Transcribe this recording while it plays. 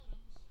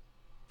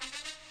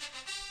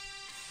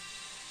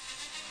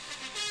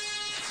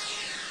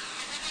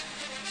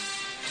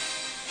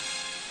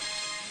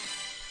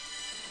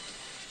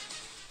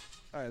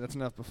right, that's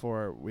enough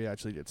before we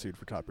actually get sued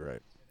for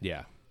copyright.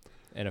 Yeah.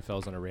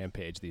 NFL's on a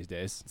rampage these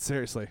days.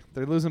 Seriously,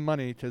 they're losing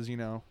money because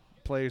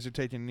players are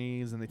taking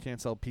knees and they can't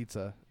sell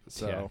pizza.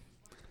 So,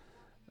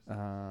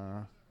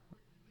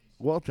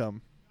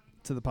 welcome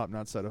to the Pop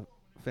Not Soda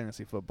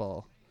Fantasy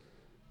Football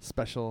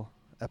special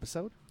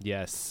episode.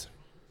 Yes.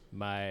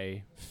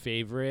 My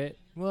favorite.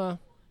 Well,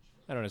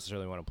 I don't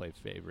necessarily want to play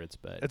favorites,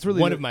 but It's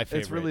really one of my favorite.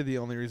 It's really the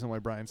only reason why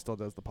Brian still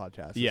does the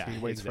podcast. Yeah, he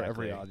waits for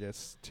every exactly.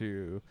 August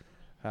to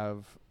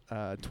have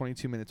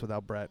 22 minutes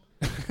without Brett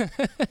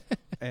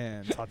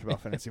and talk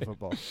about fantasy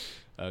football.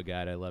 Oh,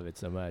 God, I love it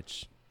so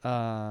much.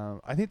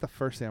 I think the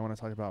first thing I want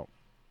to talk about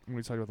when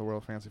we talk about the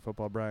world of fantasy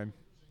football, Brian,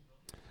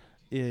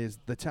 is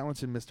the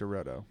talented Mr.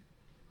 Roto.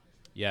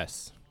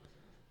 Yes.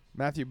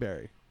 Matthew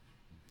Berry.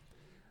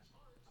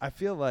 I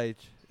feel like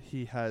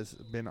he has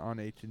been on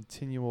a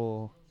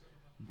continual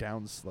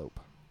downslope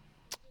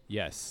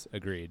Yes,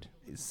 agreed.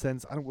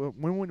 since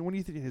when do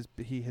you think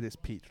he hit his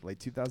peak? Like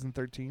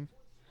 2013?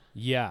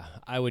 Yeah,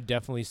 I would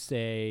definitely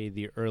say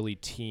the early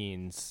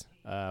teens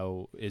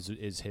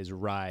is his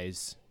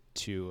rise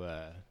to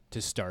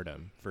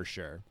stardom for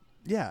sure.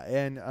 Yeah,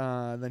 and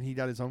then he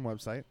got his own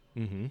website,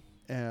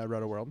 Mm-hmm.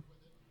 Roto World,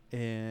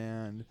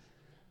 and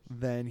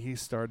then he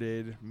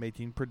started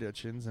making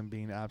predictions and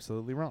being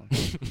absolutely wrong.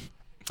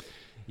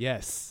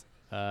 Yes.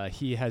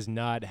 He has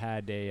not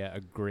had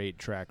a great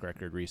track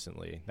record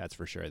recently, that's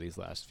for sure, these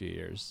last few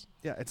years.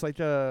 Yeah, it's like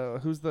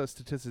who's the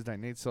statistics guy?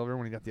 Nate Silver,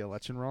 when he got the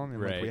election wrong,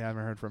 and Right. we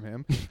haven't heard from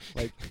him.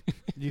 Like,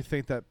 you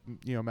think that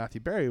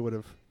Matthew Berry would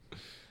have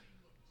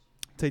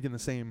taken the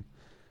same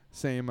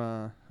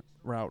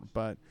route,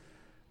 but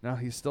now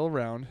he's still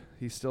around.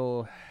 He's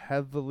still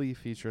heavily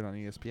featured on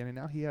ESPN, and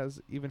now he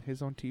has even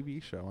his own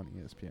TV show on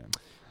ESPN.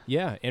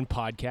 Yeah, and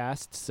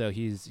podcasts, so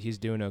he's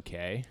doing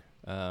okay.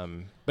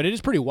 But it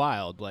is pretty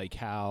wild, like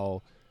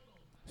how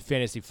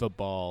fantasy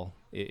football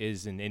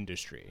is an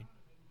industry.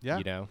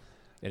 Yeah,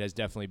 It has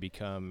definitely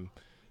become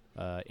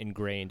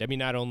ingrained. I mean,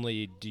 not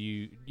only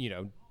do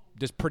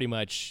does pretty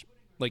much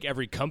like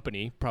every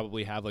company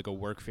probably have like a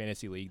work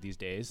fantasy league these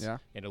days, Yeah.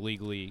 and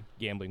illegally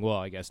gambling. Well,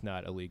 I guess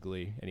not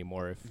illegally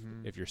anymore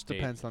if your state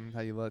depends on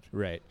how you look.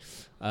 right.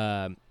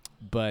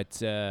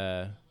 But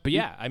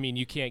yeah, I mean,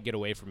 you can't get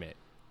away from it.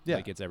 Yeah,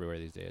 Like it's everywhere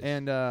these days.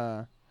 and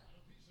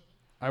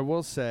I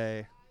will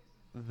say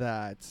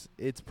that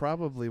it's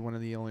probably one of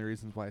the only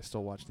reasons why I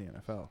still watch the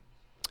NFL.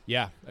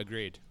 Yeah,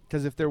 agreed.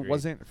 Because if there Agreed.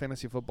 wasn't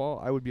fantasy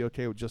football, I would be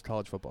okay with just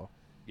college football.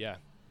 Yeah,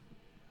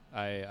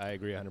 I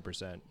agree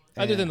 100%.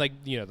 Other than like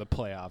the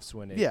playoffs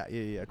when it Yeah,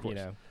 of course.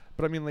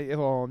 But I mean, like, if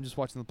I'm just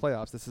watching the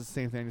playoffs, this is the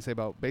same thing I can say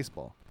about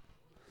baseball.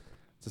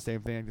 It's the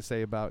same thing I can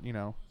say about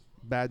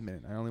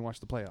badminton. I only watch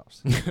the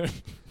playoffs.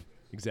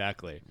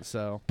 exactly.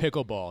 So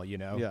Pickleball,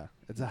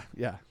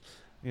 yeah,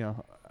 yeah.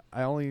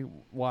 I only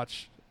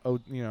watch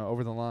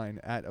over the line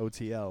at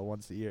OTL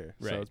once a year.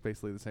 Right. So it's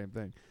basically the same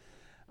thing.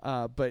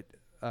 But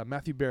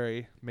Matthew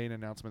Berry made an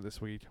announcement this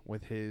week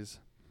with his,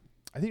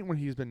 I think what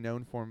he's been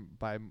known for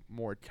by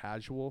more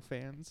casual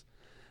fans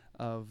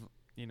of,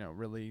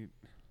 really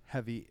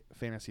heavy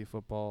fantasy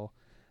football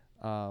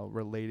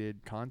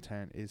related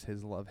content is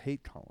his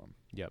love-hate column.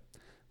 Yep.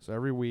 So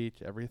every week,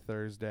 every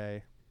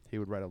Thursday, he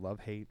would write a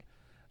love-hate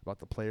about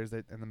the players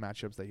and the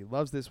matchups that he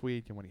loves this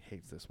week and what he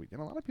hates this week.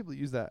 And a lot of people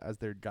use that as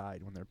their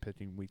guide when they're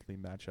picking weekly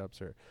matchups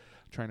or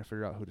trying to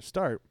figure out who to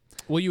start.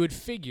 Well, you would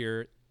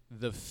figure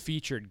the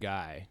featured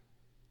guy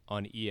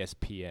on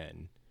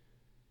ESPN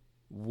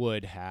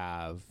would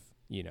have,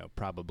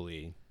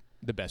 probably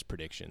the best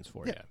predictions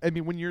for you. I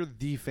mean, when you're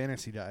the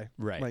fantasy guy,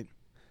 Right. like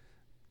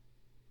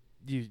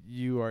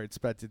you are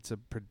expected to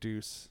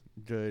produce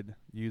good,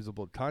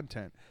 usable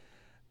content.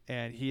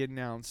 And he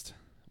announced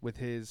with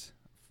his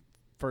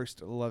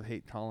first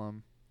love-hate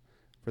column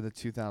for the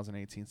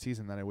 2018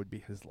 season that it would be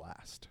his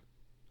last.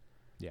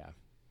 Yeah.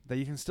 That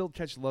you can still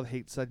catch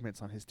love-hate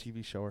segments on his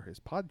TV show or his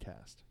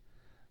podcast,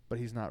 but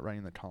he's not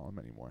writing the column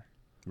anymore.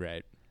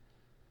 Right.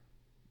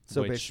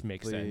 So Which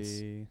makes sense.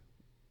 basically,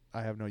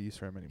 I have no use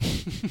for him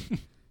anymore.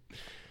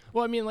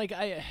 Well, I mean, like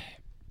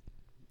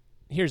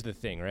here's the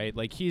thing, right?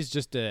 Like he's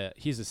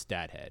a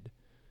stat head.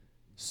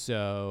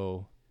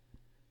 So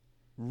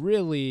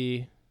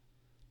really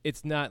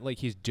it's not like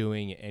he's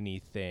doing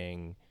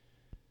anything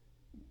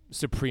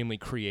supremely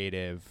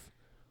creative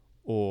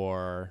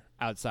or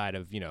outside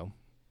of,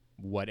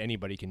 what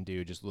anybody can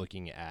do just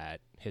looking at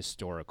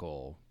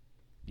historical,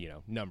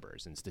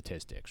 numbers and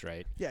statistics,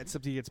 right? Yeah,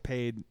 except he gets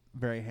paid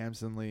very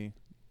handsomely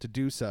to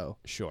do so.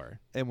 Sure.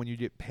 And when you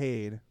get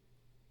paid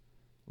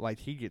like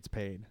he gets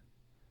paid,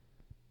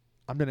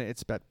 I'm going to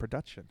expect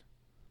production.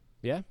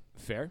 Yeah,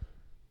 fair.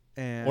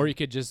 And Or you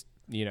could just,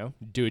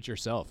 do it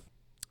yourself.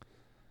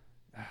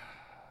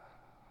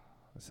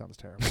 That sounds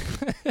terrible.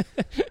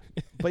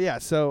 But yeah,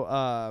 so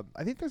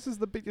I think this is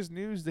the biggest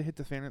news to hit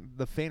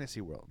the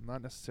fantasy world,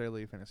 not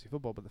necessarily fantasy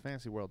football, but the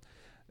fantasy world,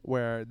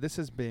 where this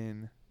has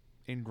been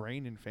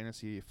ingrained in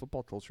fantasy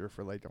football culture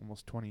for like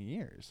almost 20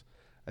 years.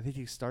 I think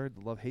he started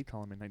the love-hate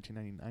column in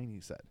 1999,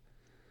 he said.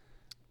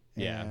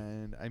 Yeah.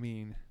 And I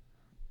mean,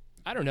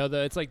 I don't know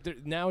though. It's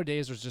like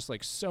nowadays there's just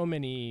like so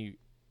many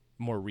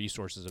more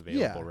resources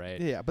available,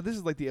 right? Yeah, but this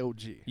is like the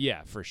OG.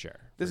 Yeah, for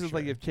sure. This is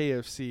like if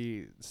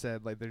KFC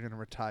said like they're going to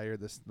retire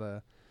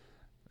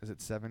is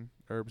it 7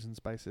 herbs and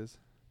spices?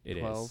 It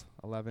 12, is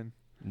 11.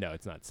 No,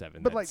 it's not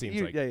 7. But That like seems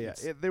they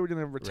were going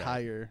to right.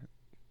 retire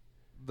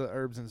the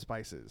herbs and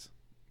spices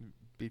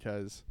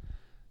because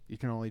you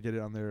can only get it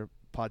on their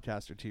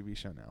podcast or TV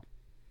show now.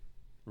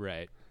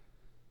 Right.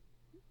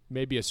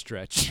 Maybe a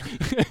stretch,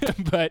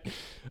 but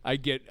I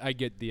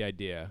get the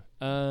idea.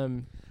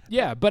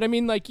 Yeah, but I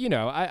mean, like, you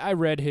know, I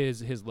read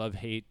his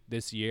love-hate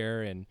this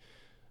year, and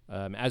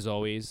as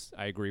always,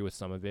 I agree with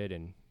some of it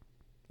and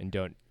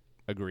don't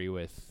agree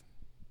with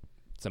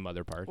some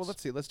other parts. Well,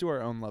 let's see. Let's do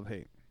our own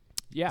love-hate.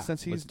 Yeah,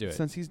 let's do it.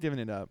 Since he's given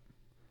it up,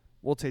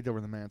 we'll take over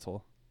the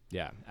mantle.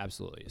 Yeah,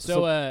 absolutely.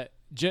 So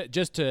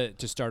just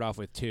to start off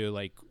with, too,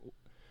 like,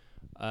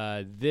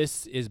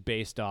 this is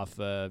based off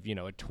of, you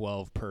know, a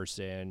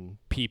 12-person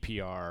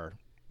PPR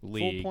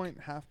league. Full point,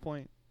 half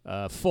point?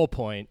 Full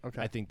point.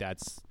 Okay. I think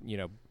that's, you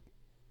know,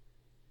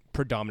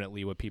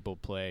 predominantly what people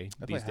play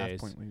these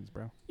days. Half point leagues,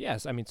 bro.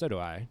 Yes, I mean, so do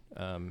I.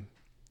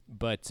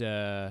 But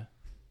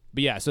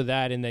yeah, so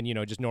that, and then, you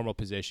know, just normal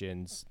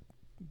positions,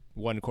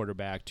 1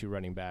 quarterback, 2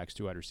 running backs,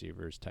 2 wide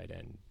receivers, tight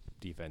end,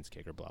 defense,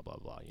 kicker, blah, blah,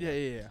 blah.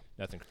 Yeah.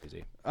 Nothing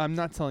crazy. I'm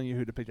not telling you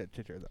who to pick that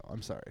kicker, though.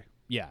 I'm sorry.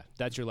 Yeah,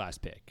 that's your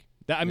last pick.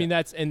 I mean,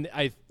 that's, and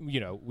you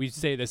know, we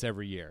say this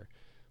every year,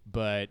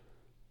 but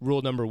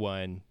rule number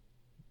 1,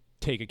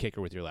 take a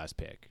kicker with your last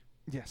pick.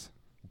 Yes.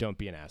 Don't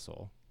be an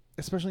asshole.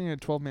 Especially in a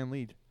 12-man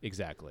lead.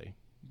 Exactly.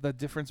 The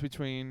difference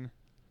between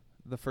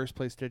the first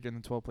place kicker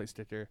and the 12th place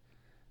kicker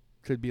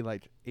could be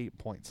like 8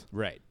 points.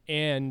 Right.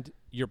 And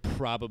you're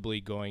probably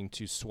going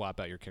to swap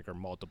out your kicker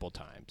multiple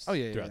times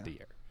throughout the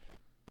year.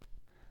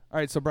 All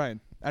right, so Brian,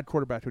 at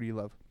quarterback, who do you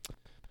love?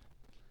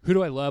 Who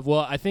do I love?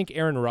 Well, I think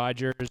Aaron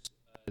Rodgers.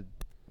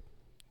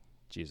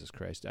 Jesus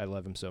Christ, I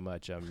love him so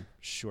much. I'm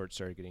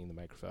short-circuiting the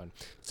microphone.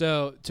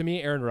 So, to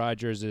me, Aaron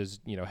Rodgers is,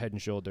 you know, head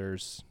and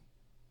shoulders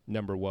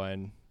number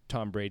 1.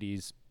 Tom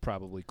Brady's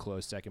probably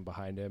close second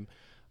behind him.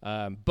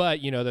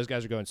 But, you know, those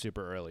guys are going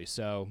super early.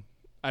 So,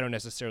 I don't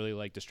necessarily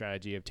like the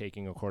strategy of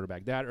taking a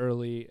quarterback that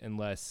early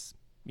unless,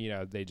 you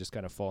know, they just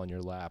kind of fall in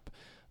your lap.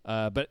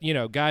 But, you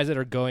know, guys that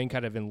are going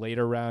kind of in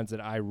later rounds that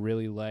I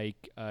really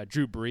like,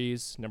 Drew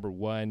Brees, number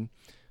 1.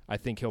 I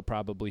think he'll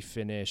probably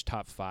finish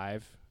top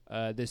 5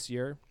 this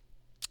year.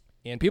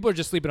 And people are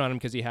just sleeping on him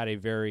because he had a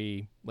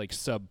very, like,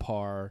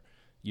 subpar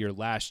year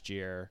last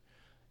year.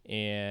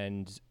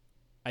 And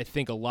I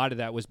think a lot of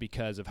that was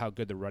because of how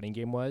good the running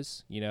game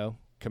was, you know,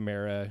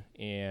 Kamara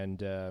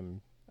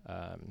and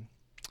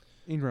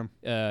Ingram.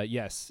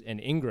 Yes, and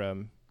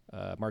Ingram,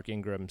 Mark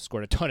Ingram,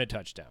 scored a ton of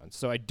touchdowns.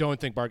 So I don't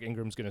think Mark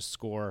Ingram's going to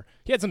score.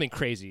 He had something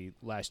crazy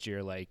last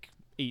year, like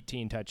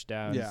 18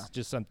 touchdowns,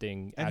 just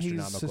something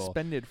astronomical. And he's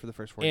suspended for the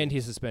first 4 games. And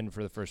he's suspended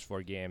for the first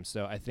 4 games.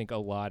 So I think a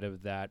lot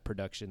of that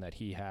production that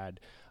he had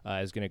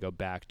is going to go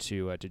back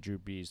to Drew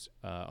Brees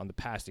on the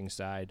passing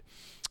side.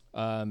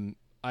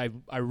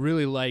 I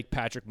really like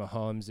Patrick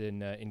Mahomes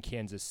in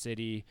Kansas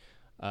City.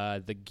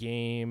 The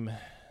game,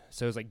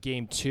 so it was like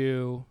game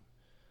 2.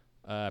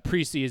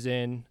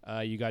 Preseason,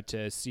 you got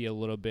to see a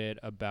little bit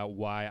about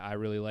why I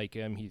really like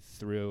him. He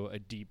threw a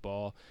deep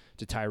ball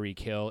to Tyreek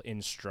Hill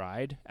in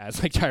stride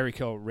as like Tyreek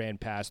Hill ran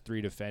past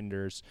 3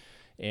 defenders.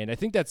 And I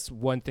think that's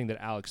one thing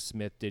that Alex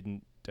Smith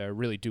didn't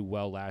really do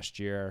well last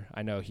year.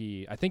 I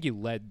think he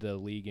led the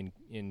league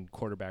in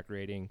quarterback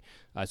rating.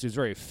 So he was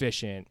very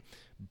efficient,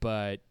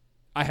 but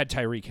I had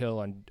Tyreek Hill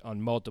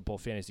on multiple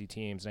fantasy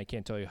teams, and I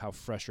can't tell you how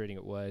frustrating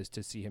it was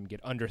to see him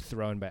get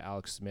underthrown by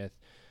Alex Smith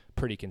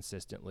pretty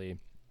consistently.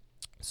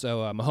 So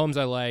Mahomes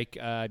I like.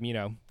 You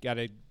know, got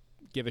to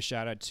give a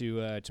shout out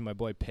to my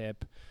boy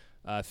Pip.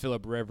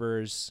 Phillip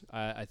Rivers,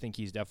 I think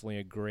he's definitely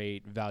a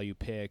great value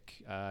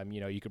pick. You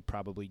know, you could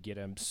probably get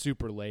him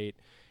super late,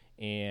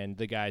 and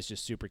the guy's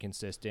just super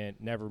consistent,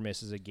 never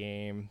misses a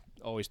game,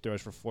 always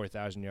throws for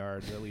 4,000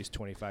 yards, at least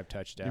 25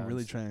 touchdowns. You're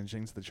really trying to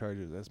jinx the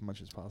Chargers as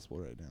much as possible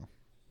right now.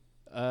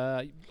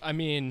 I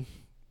mean,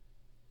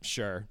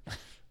 sure.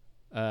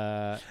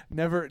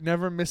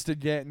 Never missed a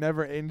game,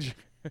 never injured.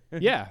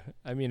 Yeah,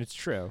 I mean, it's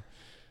true.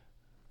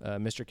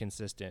 Mr.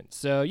 Consistent.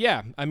 So,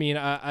 yeah, I mean,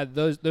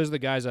 those are the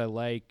guys I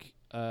like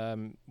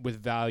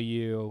with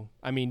value.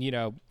 I mean, you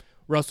know,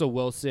 Russell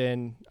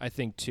Wilson, I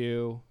think,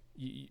 too.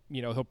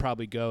 You know, he'll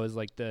probably go as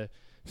like the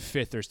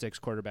 5th or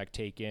 6th quarterback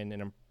taken,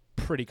 and I'm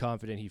pretty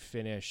confident he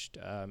finished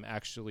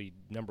actually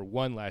number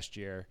 1 last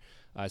year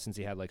since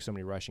he had like so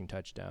many rushing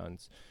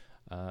touchdowns.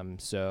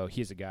 So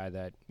he's a guy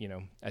that, you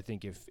know, I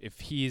think if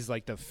he's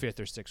like the 5th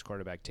or 6th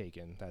quarterback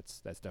taken, that's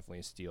definitely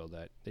a steal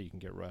that you can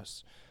get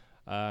Russ.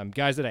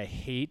 Guys that I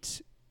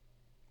hate,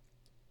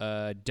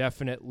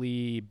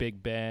 definitely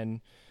Big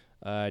Ben,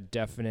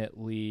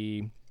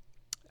 definitely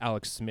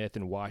Alex Smith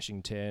in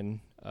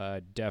Washington,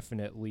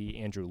 definitely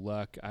Andrew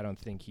Luck. I don't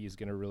think he's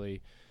going to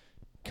really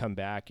come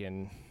back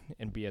and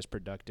be as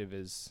productive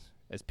as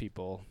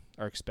people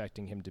are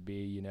expecting him to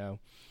be, you know.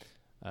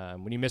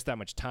 When you miss that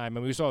much time,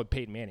 and we saw with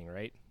Peyton Manning,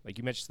 right? Like,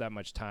 you miss that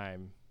much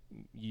time,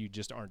 you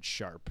just aren't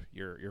sharp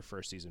your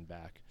first season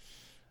back.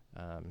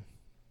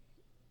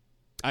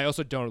 I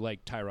also don't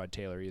like Tyrod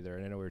Taylor either,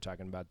 and I know we were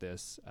talking about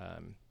this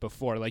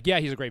before. Like, yeah,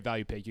 he's a great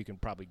value pick. You can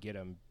probably get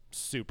him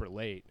super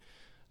late,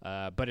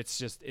 but it's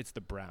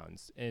the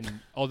Browns.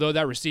 And although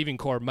that receiving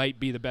core might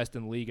be the best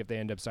in the league if they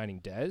end up signing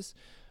Dez,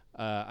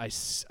 I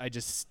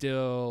just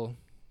still,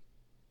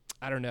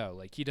 I don't know.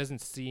 Like, he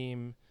doesn't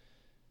seem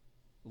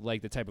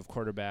like the type of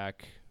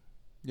quarterback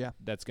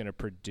that's going to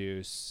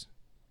produce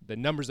the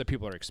numbers that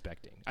people are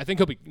expecting. I think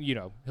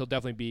he'll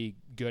definitely be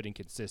good and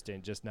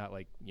consistent, just not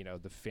like,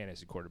 the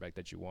fantasy quarterback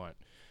that you want.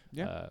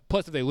 Yeah.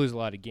 Plus, if they lose a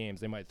lot of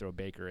games, they might throw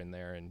Baker in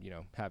there and,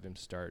 have him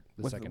start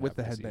the second half with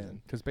the of the headband,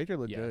 season. because Baker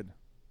looked good.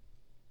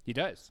 He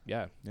does,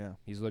 yeah. Yeah.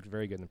 He's looked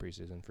very good in the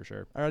preseason, for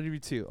sure. I'll give you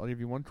two. I'll give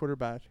you one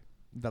quarterback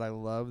that I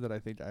love that I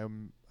think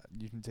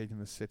you can take in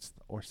the 6th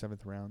or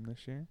 7th round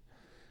this year.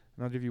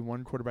 And I'll give you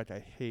one quarterback I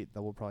hate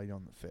that will probably go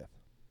in the 5th.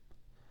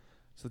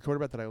 So the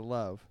quarterback that I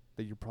love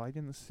that you're probably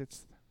getting in the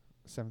 6th,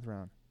 7th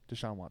round,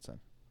 Deshaun Watson.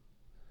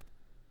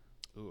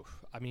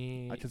 Oof. I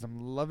mean, because I'm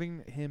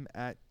loving him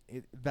at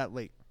it that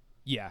late.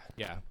 Yeah.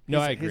 No,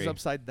 I agree. His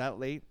upside that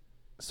late,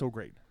 so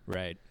great.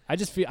 Right. I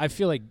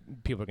feel like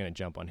people are going to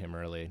jump on him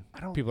early.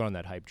 People are on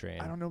that hype train.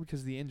 I don't know,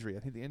 because of the injury. I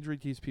think the injury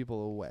keeps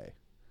people away.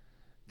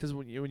 Because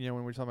when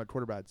we're talking about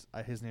quarterbacks,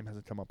 his name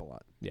hasn't come up a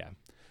lot. Yeah.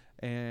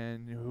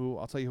 And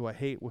I'll tell you who I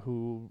hate,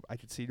 who I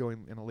could see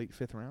going in a late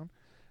 5th round,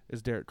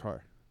 is Derek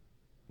Carr.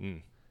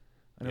 I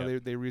know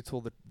they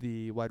retooled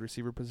the wide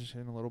receiver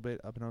position a little bit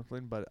up in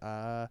Oakland, but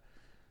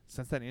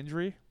since that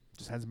injury,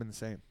 just hasn't been the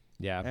same.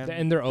 Yeah,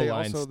 and their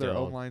O-line's their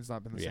O-line's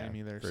not been the same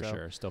either. For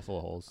sure, still full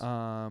of holes.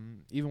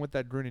 Even with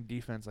that Gruden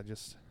defense, I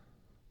just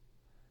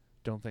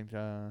don't think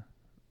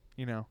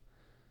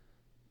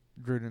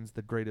Gruden's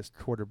the greatest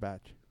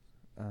quarterback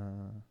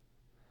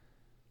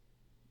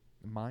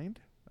mind,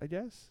 I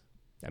guess.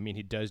 I mean,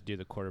 he does do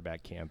the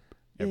quarterback camp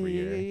every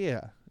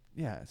year.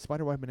 Yeah.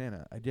 Spiderweb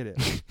banana. I get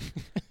it.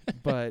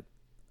 But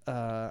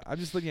I'm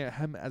just looking at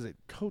him as a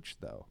coach,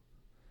 though.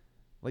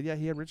 Like,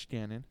 he had Rich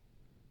Gannon.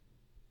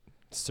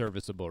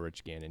 Serviceable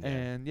Rich Gannon,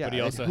 and but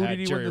he also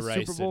had Jerry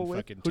Rice and fucking Tim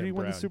Brown. Who did he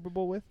win the Super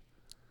Bowl with?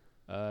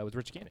 With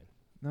Rich Gannon.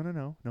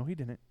 No, he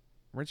didn't.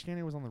 Rich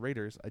Gannon was on the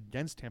Raiders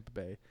against Tampa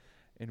Bay,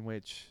 in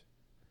which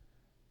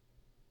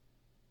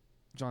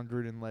John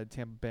Gruden led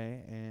Tampa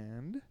Bay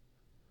and.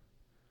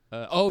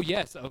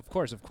 Yes, of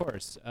course. It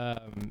was,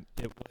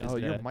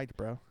 you're Mike,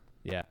 bro.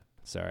 Yeah,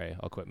 sorry,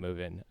 I'll quit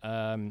moving.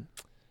 No,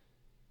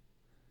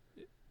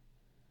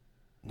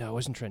 it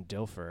wasn't Trent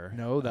Dilfer.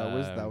 No,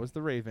 that was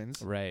the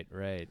Ravens. Right.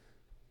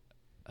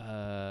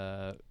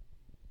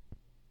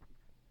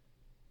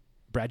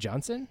 Brad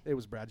Johnson? It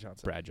was Brad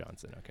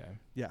Johnson. Okay.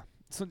 Yeah.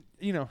 So,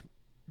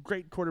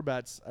 great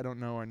quarterbacks, I don't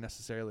know, are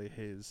necessarily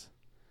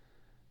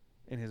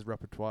in his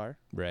repertoire.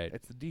 Right.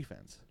 It's the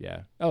defense.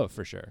 Yeah. Oh,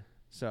 for sure.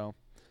 So,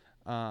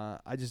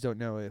 I just don't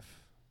know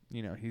if,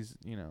 he's,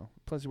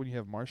 plus when you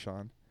have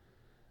Marshawn,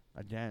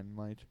 again,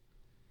 like,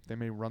 they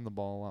may run the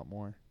ball a lot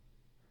more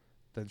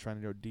than trying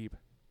to go deep.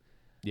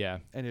 Yeah.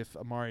 And if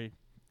Amari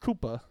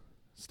Cooper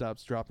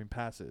stops dropping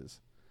passes,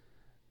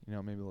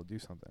 maybe they'll do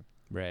something.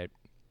 Right.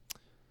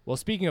 Well,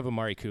 speaking of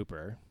Amari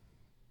Cooper,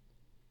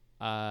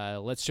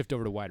 let's shift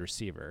over to wide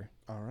receiver.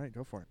 All right,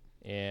 go for it.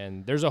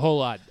 And there's a whole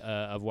lot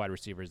of wide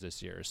receivers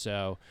this year.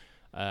 So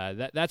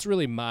that's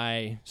really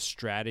my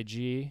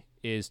strategy,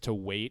 is to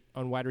wait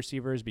on wide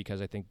receivers,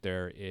 because I think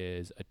there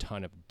is a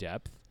ton of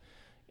depth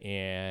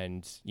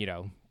and,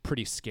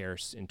 pretty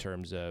scarce in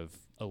terms of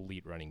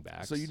elite running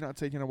backs. So you're not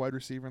taking a wide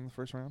receiver in the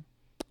first round?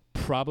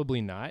 Probably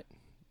not.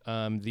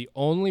 The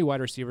only wide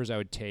receivers I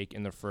would take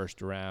in the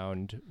first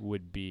round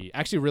would be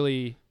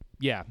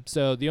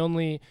so the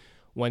only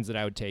ones that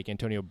I would take,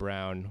 Antonio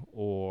Brown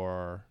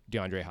or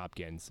DeAndre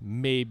Hopkins,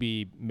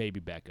 maybe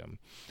Beckham,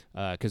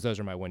 because those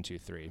are my 1, 2,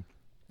 3.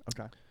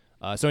 Okay.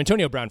 So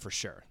Antonio Brown for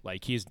sure.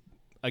 Like, he's,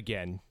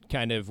 again,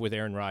 kind of with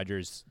Aaron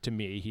Rodgers, to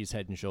me, he's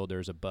head and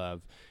shoulders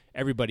above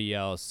everybody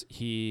else.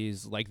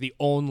 He's like the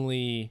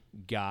only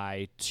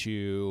guy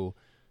to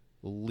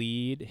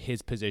lead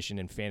his position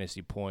in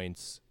fantasy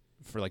points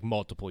for like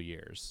multiple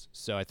years.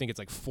 So I think it's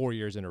like 4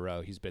 years in a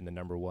row he's been the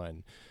number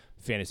one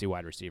fantasy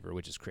wide receiver,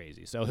 which is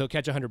crazy. So he'll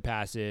catch 100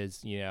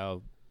 passes,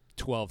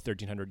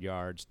 1,300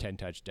 yards, 10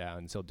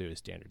 touchdowns. He'll do his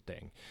standard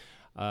thing.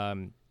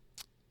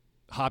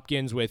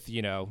 Hopkins with,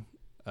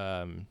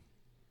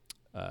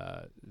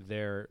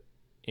 their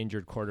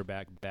injured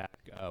quarterback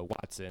back,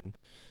 Watson.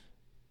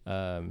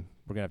 We're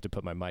going to have to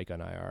put my mic on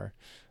IR.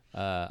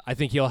 I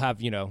think he'll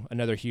have,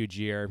 another huge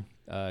year,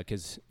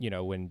 because,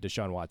 when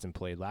Deshaun Watson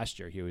played last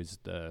year, he was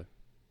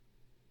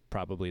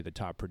probably the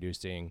top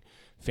producing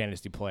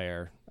fantasy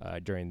player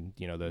during,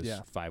 those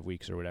 5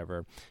 weeks or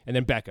whatever. And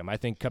then Beckham, I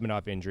think coming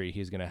off injury,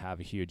 he's going to have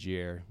a huge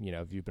year.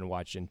 If you've been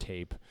watching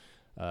tape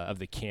of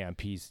the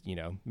camp, he's,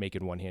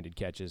 making one-handed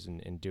catches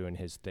and doing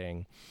his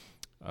thing.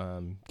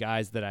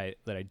 Guys that I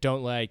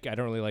don't like, I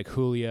don't really like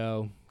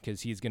Julio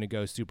because he's going to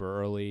go super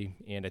early,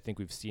 and I think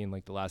we've seen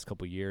like the last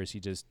couple of years he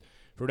just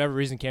for whatever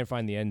reason can't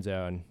find the end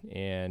zone,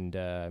 and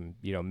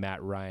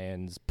Matt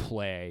Ryan's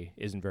play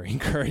isn't very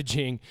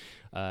encouraging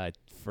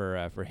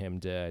for him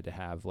to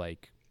have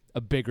like a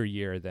bigger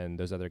year than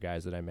those other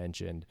guys that I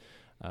mentioned.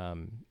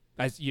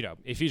 As you know,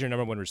 if he's your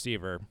number one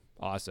receiver,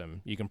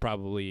 awesome. You can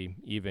probably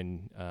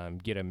even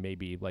get him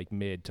maybe like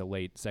mid to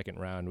late second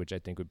round, which I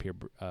think would be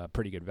a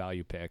pretty good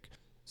value pick.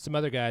 Some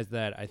other guys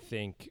that I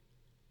think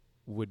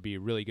would be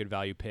really good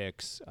value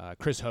picks: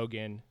 Chris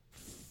Hogan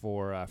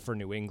for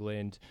New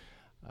England.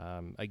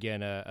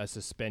 Again, a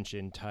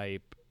suspension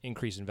type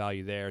increase in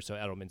value there. So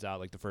Edelman's out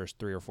like the first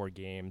 3 or 4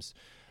 games,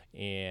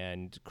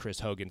 and Chris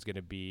Hogan's going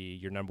to be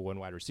your number one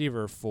wide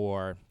receiver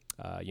for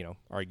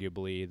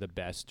arguably the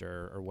best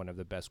or one of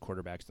the best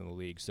quarterbacks in the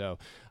league. So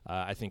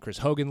I think Chris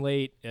Hogan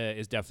late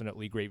is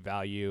definitely great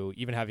value.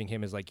 Even having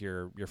him as like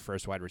your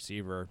first wide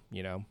receiver,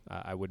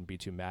 I wouldn't be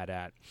too mad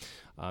at.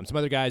 Some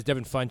other guys,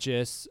 Devin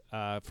Funchess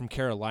from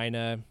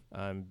Carolina,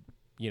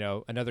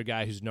 another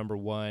guy who's number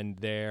one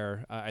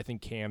there. I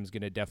think Cam's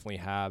going to definitely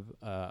have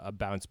a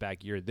bounce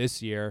back year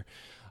this year.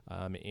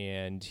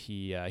 And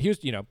he was,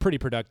 pretty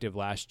productive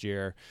last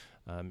year.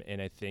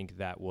 And I think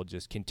that will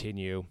just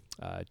continue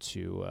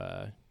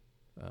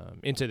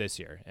into this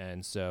year.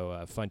 And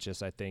so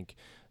Funchess, I think,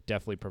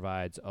 definitely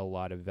provides a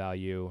lot of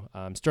value.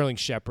 Sterling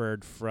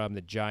Shepard from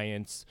the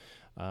Giants,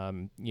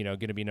 going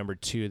to be number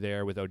 2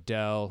 there with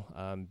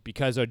Odell.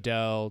 Because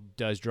Odell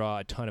does draw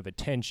a ton of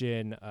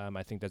attention,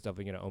 I think that's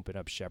definitely going to open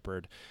up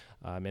Shepard.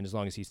 And as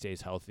long as he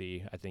stays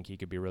healthy, I think he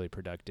could be really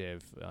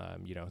productive,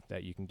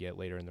 that you can get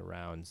later in the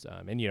rounds.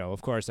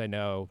 Of course, I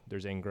know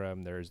there's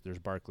Ingram, there's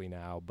Barkley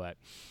now, but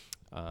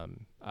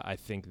I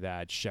think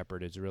that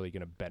Shepard is really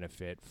going to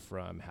benefit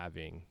from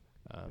having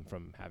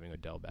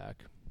Odell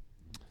back.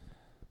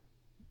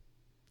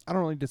 I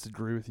don't really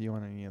disagree with you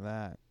on any of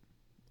that.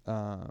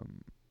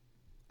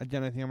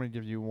 Again, I think I'm going to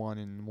give you 1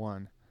 and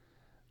 1.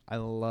 I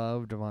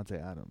love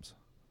Davante Adams.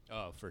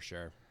 Oh, for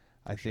sure.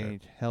 I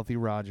think healthy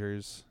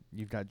Rodgers.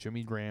 You've got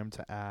Jimmy Graham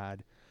to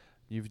add.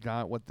 You've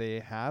got what they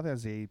have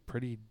as a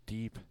pretty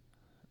deep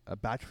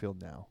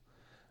backfield now.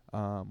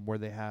 Where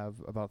they have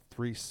about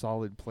 3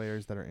 solid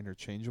players that are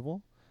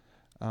interchangeable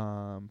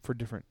for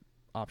different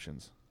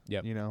options.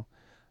 Yep.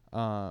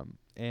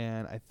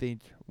 And I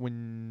think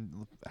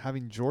when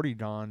having Jordy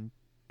gone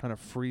kind of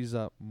frees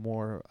up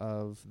more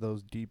of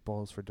those deep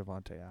balls for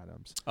Davante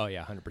Adams. Oh,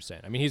 yeah,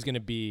 100%. I mean, he's going to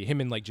be – him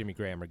and, like, Jimmy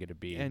Graham are going to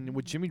be – and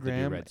with Jimmy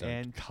Graham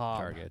and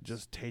Cobb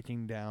just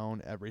taking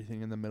down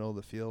everything in the middle of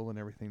the field and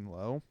everything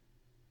low,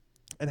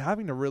 and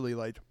having to really,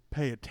 like,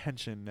 pay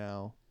attention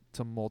now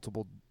to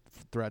multiple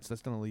threats,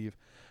 that's going to leave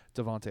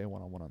Davante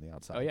one-on-one on the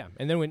outside. Oh, yeah.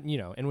 And then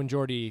when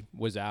Jordy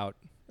was out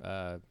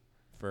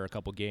for a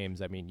couple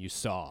games, I mean, you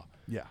saw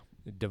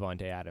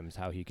Davante Adams,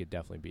 how he could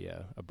definitely be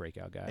a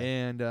breakout guy.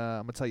 And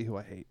I'm going to tell you who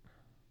I hate.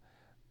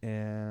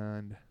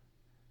 And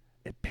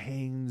it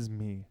pains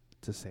me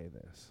to say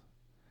this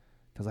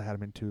because I had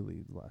him in 2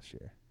 leagues last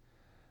year.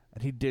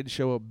 And he did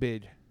show up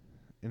big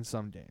in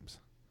some games.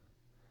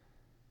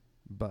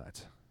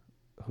 But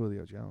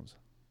Julio Jones.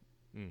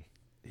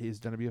 He's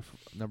going to be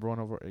number 1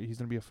 over. He's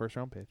going to be a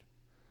first-round pick.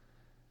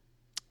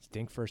 You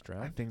think first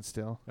round? I think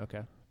still.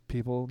 Okay.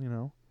 People,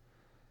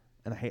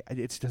 and I hate.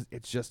 It's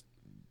just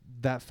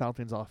that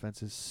Falcons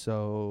offense is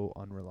so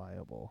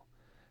unreliable,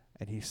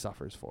 and he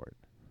suffers for it.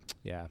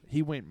 Yeah.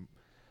 He went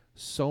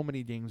so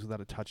many games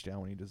without a touchdown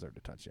when he deserved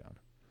a touchdown.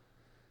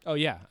 Oh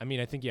yeah. I mean,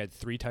 I think he had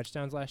 3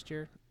 touchdowns last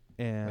year.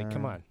 And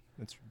come on,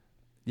 that's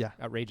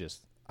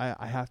outrageous.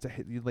 I have to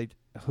hit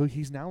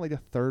he's now like a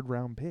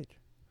 3rd-round pick.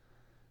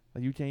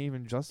 Like you can't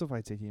even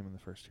justify taking him in the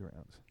first 2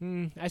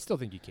 rounds. I still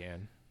think you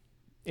can.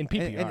 In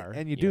PPR.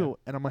 And you do,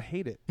 and I'm going to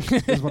hate it,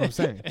 is what I'm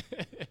saying.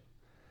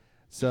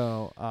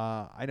 So,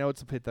 I know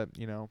it's a pit that,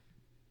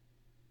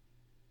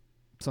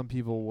 some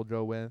people will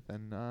go with,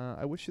 and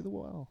I wish you the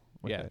well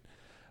with it.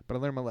 But I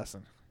learned my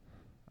lesson.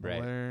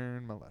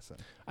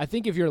 I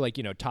think if you're like,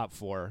 top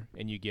 4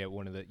 and you get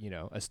one of the,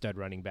 a stud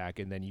running back,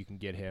 and then you can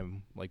get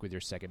him like with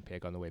your second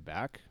pick on the way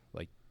back,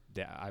 like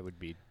that,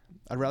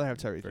 I'd rather have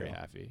Tyreek very Hill.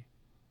 happy.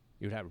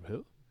 You would have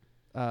who?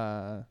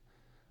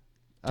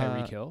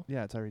 Tyreek Hill?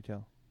 Yeah, Tyreek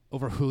Hill.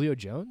 Over Julio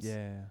Jones?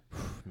 Yeah.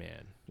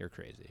 Man, you're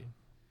crazy.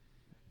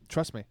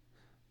 Trust me,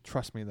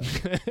 though.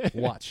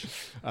 Watch.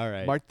 All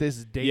right. Mark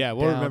this date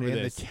we'll down remember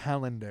in this. the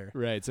calendar.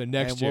 Right, so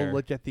next year. And we'll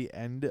look at the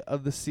end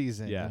of the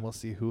season, Yeah. and we'll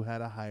see who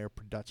had a higher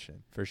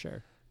production. For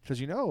sure.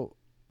 Because,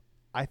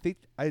 I think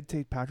I'd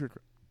take Patrick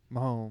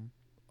Mahomes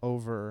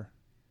over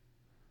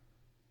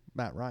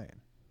Matt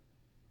Ryan.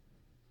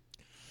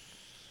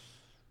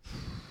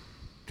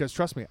 Because,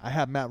 trust me, I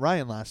had Matt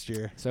Ryan last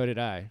year. So did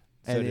I.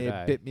 And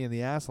it bit me in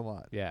the ass a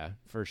lot. Yeah,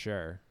 for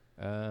sure.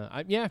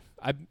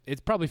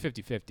 It's probably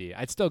 50-50.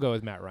 I'd still go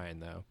with Matt Ryan,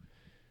 though.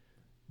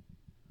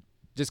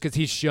 Just because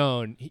he's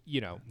shown,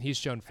 he's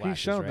shown flashes, He's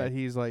shown right? that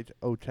he's, like,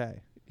 okay.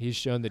 He's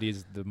shown that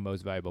he's the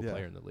most valuable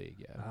player in the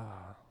league, yeah.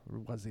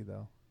 Was he,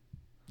 though?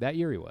 That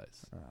year he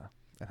was.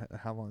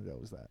 How long ago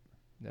was that?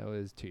 That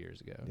was 2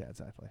 years ago. Yeah,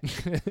 exactly.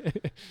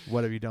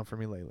 What have you done for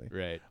me lately?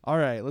 Right. All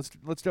right,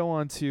 let's go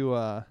on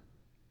to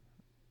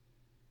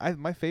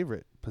my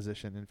favorite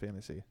position in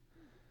fantasy,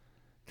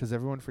 because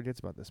everyone forgets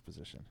about this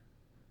position,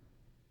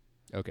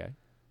 Okay. and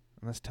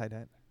that's tight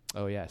end.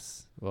 Oh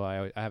yes. Well,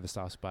 I have a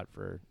soft spot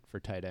for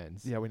tight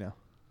ends. Yeah, we know.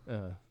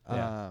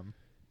 Yeah.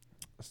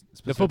 The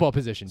Specific- football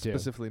position too.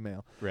 specifically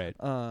male. Right.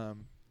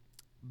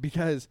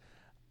 Because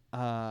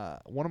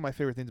one of my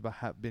favorite things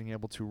about being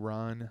able to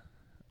run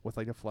with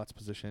like a flex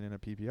position in a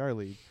PPR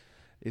league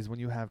is when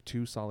you have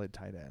two solid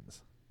tight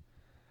ends,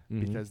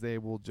 Mhm. because they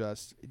will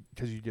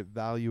because you get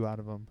value out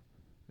of them.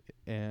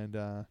 And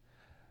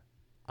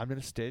I'm going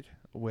to stick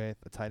with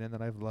a tight end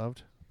that I've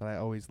loved, that I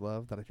always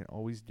love, that I can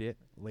always get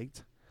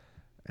late.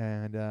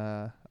 And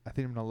I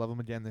think I'm going to love him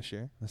again this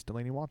year. That's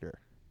Delaney Walker.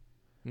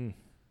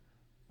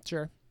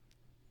 Sure.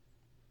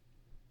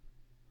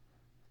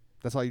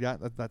 That's all you got?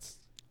 That's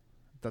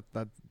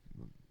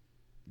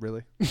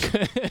really?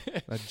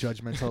 That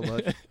judgmental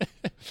look.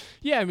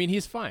 Yeah, I mean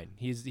he's fine.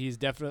 He's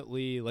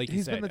definitely, like you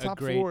He's said, been the top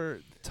a great, 4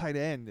 tight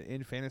end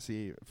in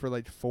fantasy for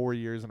like 4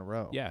 years in a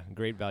row. Yeah,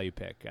 great value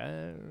pick.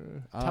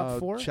 Top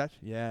 4? Check.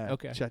 Yeah.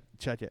 Okay.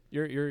 Check it.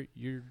 You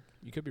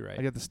could be right.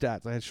 I got the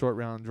stats. I had Short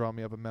Round draw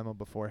me up a memo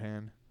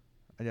beforehand.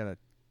 I got a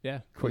Yeah.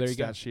 Well, quick there you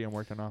stat go. sheet I'm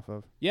working off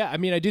of. Yeah, I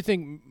mean I do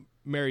think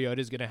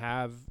Mariota is going to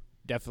have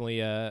definitely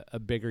a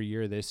bigger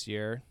year this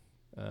year.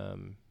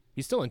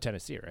 He's still in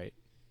Tennessee, right?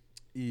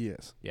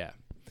 Yes. Yeah.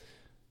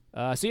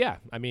 So yeah,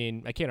 I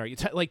mean, I can't argue.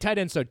 Tight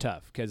end's so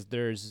tough because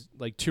there's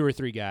like 2 or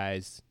 3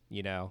 guys,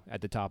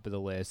 at the top of the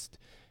list,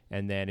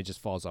 and then it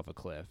just falls off a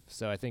cliff.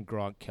 So I think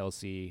Gronk,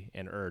 Kelsey,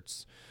 and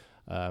Ertz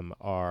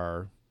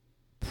are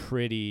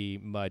pretty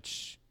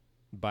much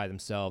by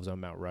themselves on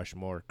Mount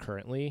Rushmore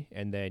currently,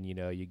 and then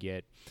you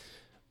get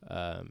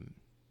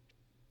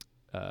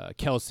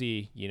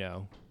Kelsey.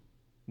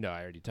 No,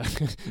 I already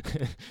talked.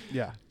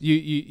 Yeah.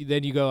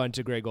 You go on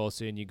to Greg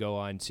Olsen. You go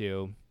on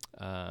to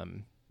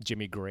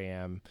Jimmy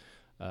Graham,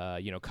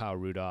 Kyle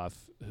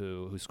Rudolph,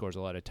 who scores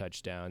a lot of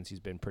touchdowns. He's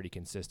been pretty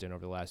consistent over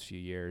the last few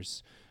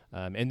years.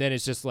 And then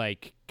it's just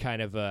like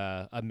kind of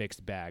a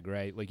mixed bag,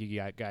 right? Like you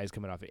got guys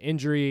coming off of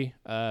injury,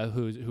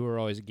 who are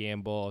always a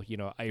gamble.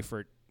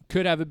 Eifert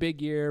could have a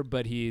big year,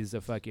 but he's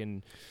a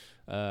fucking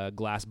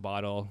glass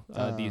bottle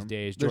these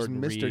days. There's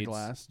Jordan Mr. Reed's-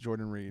 Glass,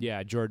 Jordan Reed.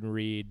 Yeah, Jordan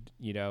Reed,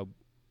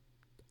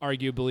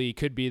 arguably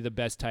could be the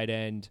best tight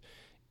end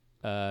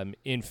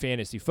in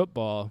fantasy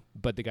football,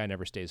 but the guy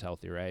never stays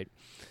healthy, right?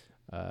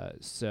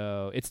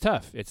 So it's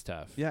tough.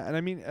 Yeah, and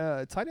I mean,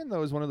 tight end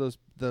though is one of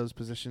those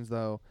positions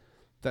though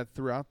that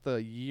throughout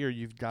the year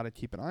you've got to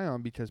keep an eye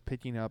on, because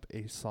picking up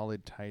a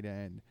solid tight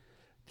end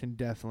can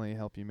definitely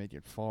help you make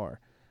it far.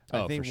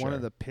 I think for one sure.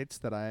 of the picks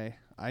that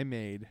I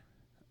made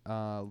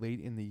late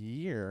in the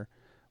year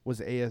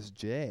was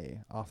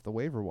ASJ off the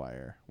waiver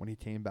wire when he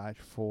came back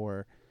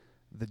for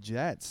the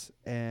Jets,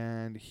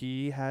 and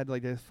he had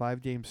like a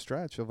 5-game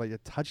stretch of like a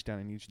touchdown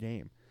in each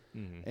game.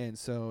 Mm-hmm. And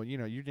so,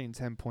 you're getting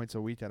 10 points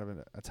a week out of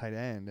a tight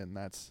end, and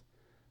that's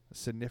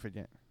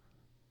significant.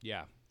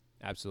 Yeah,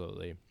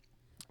 absolutely.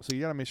 So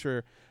you got to make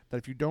sure that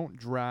if you don't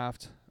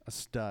draft a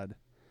stud,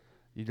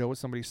 you go with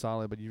somebody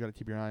solid, but you got to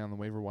keep your eye on the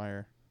waiver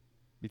wire,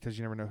 because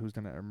you never know who's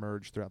going to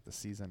emerge throughout the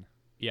season.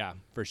 Yeah,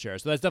 for sure.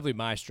 So that's definitely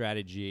my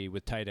strategy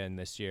with tight end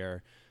this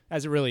year,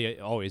 as it really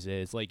always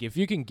is. Like if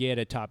you can get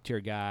a top tier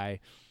guy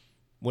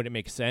when it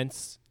makes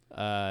sense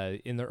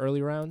in the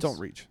early rounds, Don't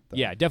reach. Though.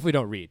 Yeah, definitely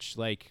don't reach.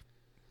 Like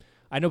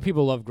I know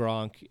people love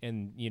Gronk,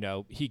 and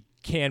he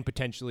can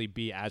potentially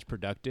be as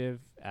productive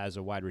as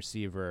a wide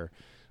receiver,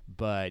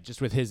 but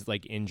just with his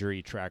like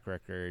injury track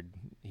record,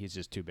 he's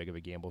just too big of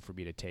a gamble for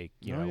me to take.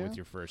 With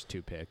your first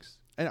 2 picks.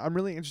 And I'm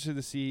really interested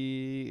to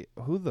see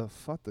who the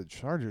fuck the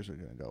Chargers are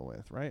going to go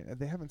with, right?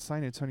 They haven't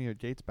signed Antonio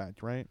Gates back,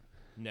 right?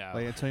 No,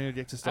 Like Antonio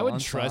Gates is I still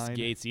wouldn't trust unsigned.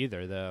 Gates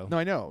either, though. No,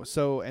 I know.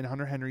 So, and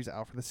Hunter Henry's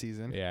out for the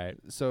season. Yeah.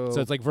 So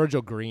So it's like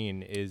Virgil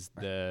Green is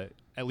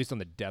at least on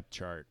the depth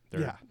chart.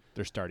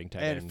 They're starting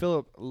tight end. And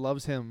Phillip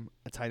loves him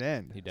a tight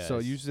end. He does. So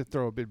you just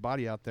throw a big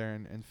body out there,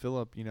 and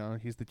Phillip,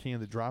 he's the king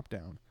of the drop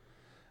down.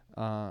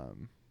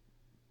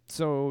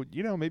 So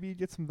maybe you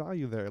get some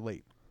value there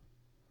late.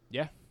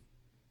 Yeah.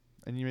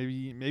 And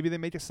maybe they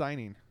make a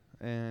signing,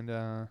 and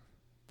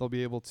they'll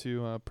be able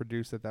to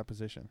produce at that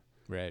position,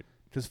 Right.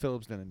 because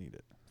Phillip's gonna need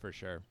it. For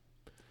sure.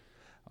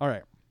 All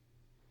right,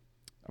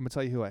 I'm gonna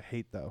tell you who I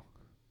hate though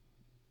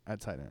at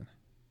tight end,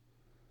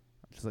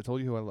 because I told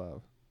you who I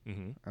love,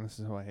 Mm-hmm. and this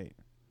is who I hate,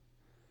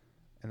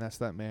 and that's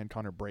that man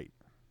Connor Brate.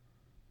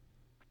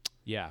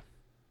 Yeah.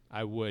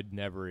 I would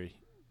never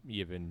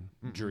even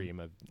Mm-mm. dream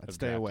of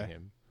stay drafting away.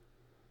 him.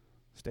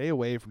 Stay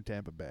away from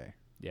Tampa Bay.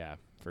 Yeah,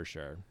 for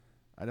sure.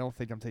 I don't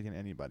think I'm taking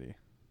anybody.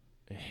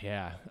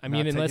 Yeah. I Not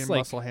mean, unless taking like,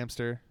 Muscle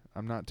Hamster.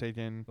 I'm not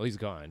taking. well, he's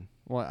gone.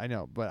 Well, I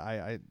know,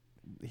 but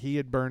he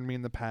had burned me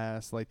in the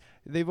past. Like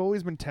they've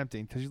always been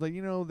tempting, because you're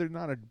like, they're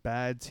not a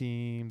bad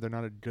team, they're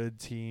not a good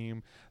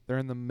team, they're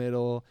in the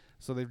middle,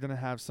 so they're gonna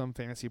have some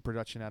fantasy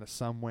production out of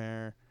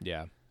somewhere.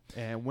 Yeah.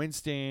 And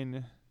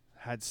Winston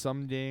had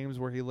some games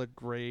where he looked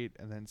great,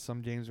 and then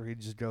some games where he'd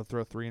just go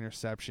throw 3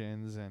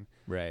 interceptions.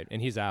 Right,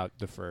 and he's out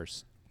the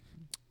first.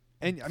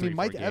 And I 3, mean,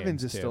 Mike 4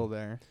 Evans games, is too. still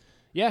there.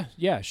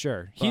 Yeah,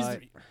 sure.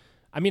 But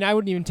I mean, I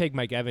wouldn't even take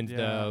Mike Evans Yeah.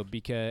 though,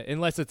 because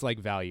unless it's like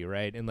value,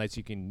 right? Unless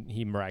he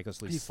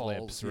miraculously He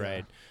slips, falls, yeah.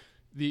 right?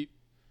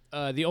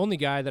 The only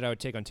guy that I would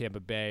take on Tampa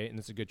Bay, and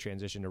it's a good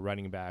transition to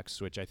running backs,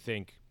 which I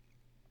think,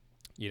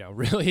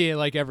 really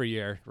like every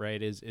year,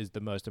 right, is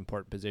the most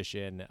important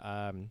position,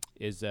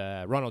 is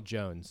Ronald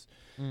Jones,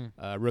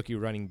 rookie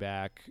running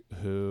back,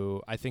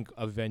 who I think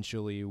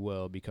eventually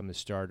will become the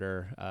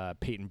starter.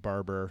 Peyton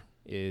Barber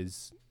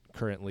is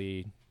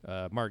currently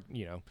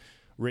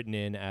written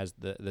in as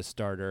the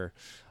starter.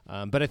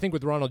 But I think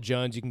with Ronald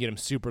Jones, you can get him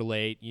super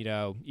late,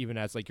 even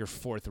as like your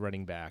 4th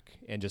running back,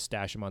 and just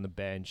stash him on the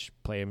bench,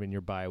 play him in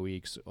your bye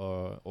weeks,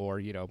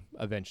 or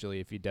eventually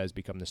if he does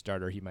become the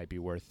starter, he might be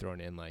worth throwing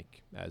in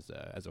like as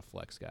a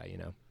flex guy,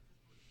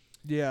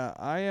 Yeah,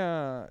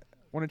 I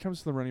when it comes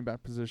to the running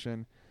back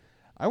position,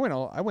 I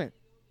went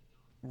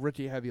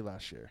rookie heavy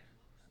last year,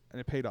 and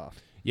it paid off.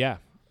 Yeah,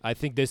 I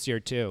think this year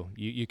too,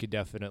 you could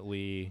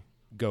definitely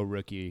go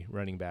rookie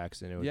running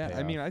backs, and it would pay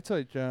I mean, off.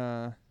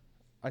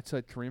 I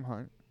took Kareem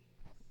Hunt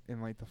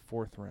in like the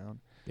 4th round.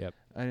 Yep.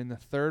 And in the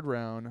 3rd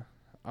round,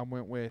 I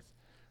went with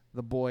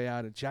the boy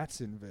out of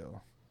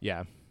Jacksonville,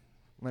 Yeah.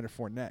 Leonard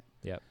Fournette.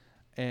 Yep.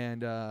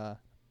 And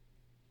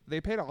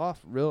they paid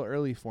off real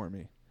early for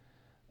me.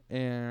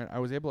 And I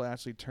was able to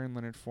actually turn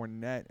Leonard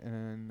Fournette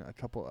and a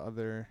couple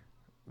other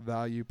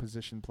value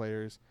position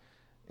players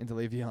into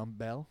Le'Veon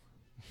Bell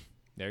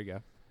There you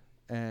go.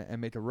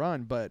 and make a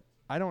run. But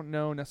I don't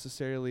know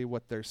necessarily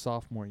what their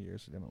sophomore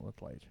years are going to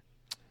look like.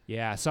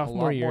 Yeah, sophomore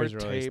lot more years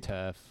are always tape.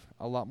 tough.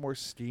 A lot more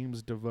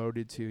schemes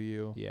devoted to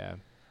you. Yeah.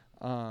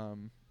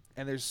 And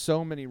there's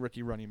so many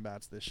rookie running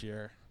backs this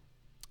year,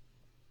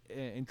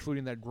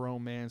 including that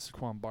grown man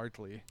Saquon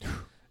Barkley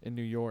in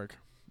New York,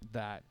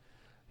 that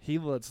he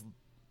looks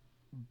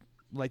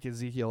like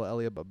Ezekiel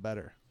Elliott but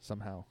better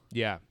somehow.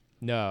 Yeah.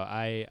 No,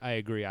 I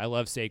agree. I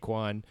love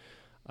Saquon.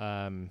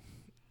 I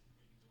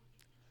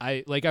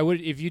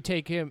would, if you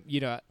take him,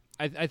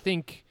 I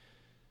think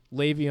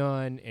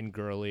Le'Veon and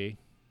Gurley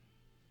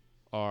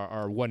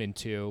are 1 and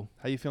 2.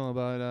 How you feeling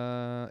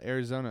about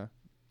Arizona,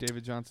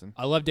 David Johnson?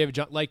 I love David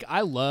Johnson. Like,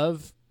 I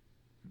love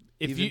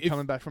Even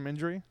coming back from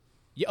injury?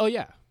 Yeah, oh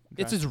yeah.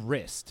 Okay. It's his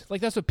wrist.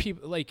 Like, that's what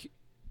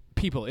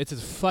people, it's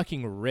his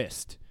fucking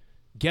wrist.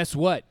 Guess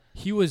what?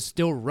 He was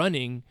still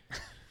running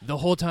the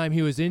whole time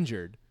he was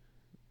injured.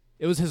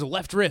 It was his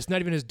left wrist,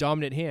 not even his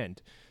dominant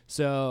hand.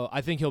 So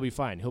I think he'll be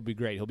fine. He'll be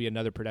great. He'll be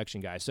another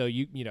production guy. So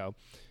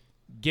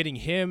getting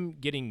him,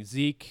 getting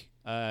Zeke,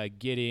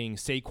 getting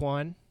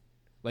Saquon,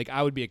 like,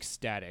 I would be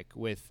ecstatic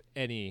with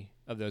any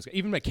of those guys.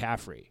 Even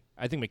McCaffrey.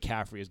 I think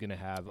McCaffrey is going to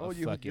have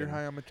you're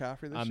high on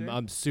McCaffrey this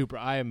year?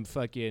 I am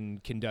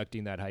fucking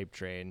conducting that hype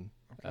train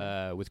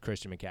with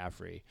Christian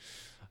McCaffrey.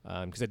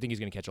 Because I think he's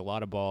going to catch a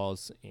lot of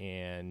balls,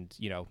 and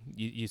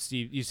you've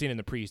seen in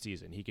the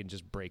preseason he can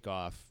just break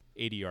off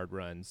 80-yard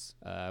runs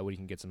when he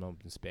can get some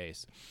open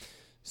space.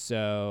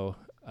 So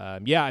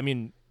I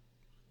mean,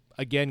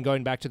 again,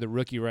 going back to the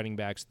rookie running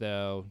backs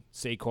though,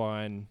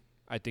 Saquon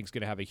I think is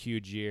going to have a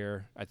huge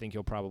year. I think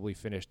he'll probably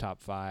finish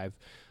top 5,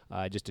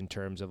 just in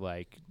terms of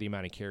like the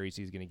amount of carries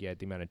he's going to get,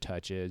 the amount of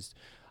touches.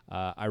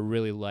 I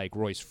really like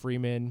Royce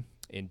Freeman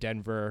in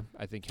Denver.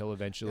 I think he'll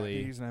eventually.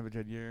 Yeah, he's gonna have a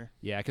good year.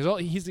 Yeah, because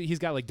he's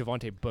got like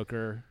Devontae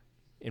Booker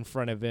in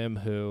front of him,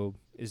 who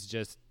is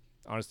just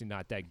honestly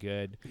not that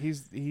good.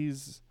 He's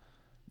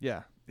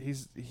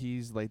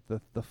like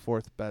the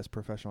 4th best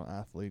professional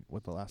athlete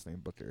with the last name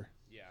Booker.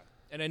 Yeah,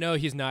 and I know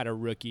he's not a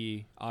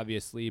rookie,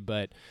 obviously,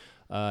 but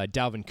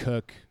Dalvin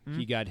Cook,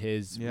 he got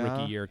his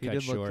rookie year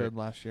cut short. He did look good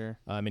last year.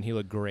 And he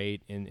looked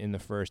great in the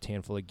first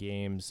handful of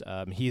games.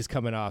 He's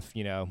coming off,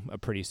 a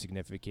pretty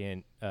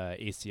significant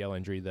ACL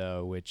injury,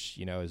 though, which,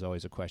 is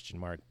always a question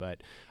mark.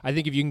 But I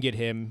think if you can get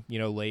him,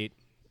 late,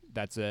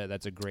 that's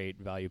a great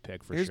value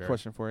pick for Here's sure. a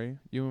question for you.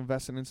 You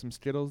invested in some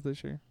Skittles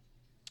this year?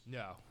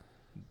 No,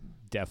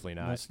 definitely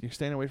not. You're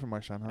staying away from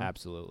Marshawn, huh?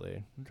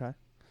 Absolutely. Okay.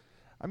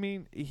 I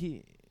mean,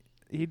 he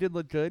did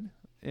look good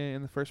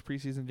in the first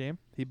preseason game.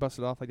 He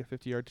busted off like a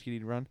 50-yard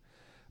TD run.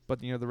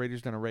 But, the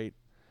Raiders done a rate,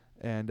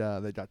 and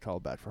they got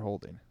called back for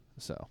holding.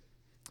 So,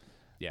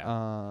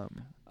 yeah.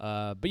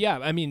 But, yeah,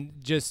 I mean,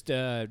 just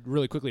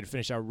really quickly to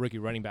finish our rookie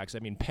running backs, I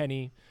mean,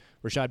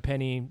 Rashad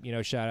Penny,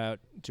 shout out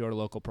to our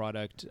local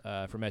product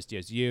from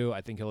SDSU.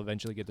 I think he'll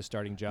eventually get the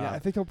starting job. Yeah, I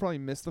think he'll probably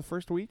miss the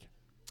first week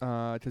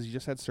because he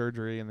just had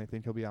surgery, and they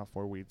think he'll be out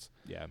 4 weeks.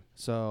 Yeah.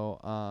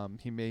 So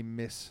he may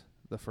miss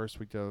the first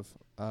week of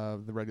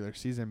the regular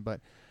season. But,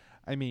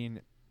 I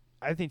mean,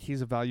 I think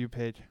he's a value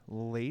pick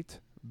late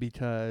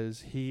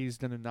because he's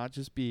going to not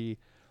just be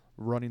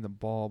running the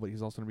ball, but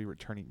he's also going to be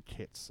returning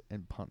kicks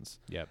and punts.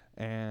 Yep.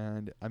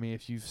 And, I mean,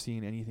 if you've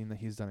seen anything that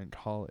he's done in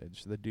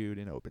college, the dude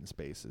in open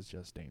space is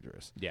just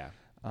dangerous. Yeah.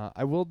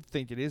 I will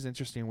think it is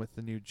interesting with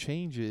the new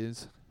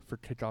changes for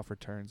kickoff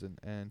returns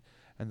and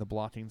the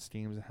blocking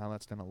schemes and how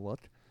that's going to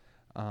look.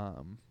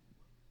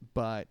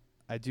 But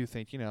I do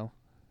think,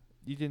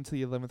 you get into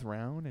the 11th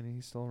round and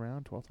he's still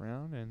around, 12th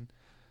round, and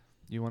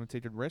you want to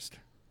take a risk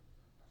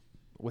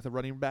with a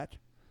running back.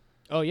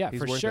 Oh yeah,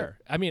 He's for worth sure.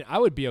 I mean, I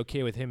would be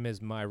okay with him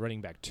as my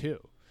running back too.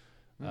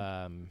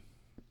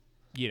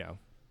 You know,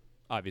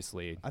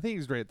 obviously. I think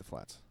he's great at the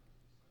flats.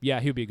 Yeah,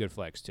 he'd be a good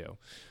flex too.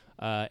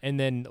 And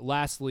then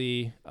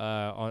lastly,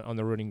 on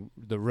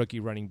the rookie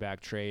running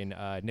back train,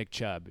 Nick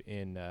Chubb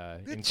in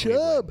Cleveland.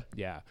 Chubb!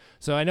 Yeah.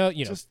 So I know,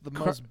 you know, Just the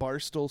most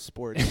Barstool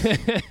Sports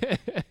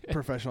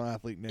professional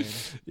athlete name.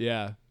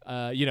 Yeah.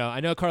 You know,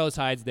 I know Carlos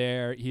Hyde's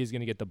there. He's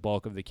going to get the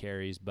bulk of the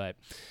carries, but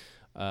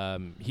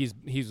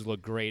he's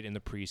looked great in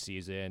the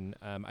preseason.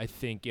 I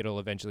think it'll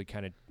eventually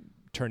kind of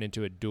turn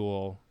into a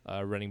dual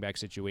running back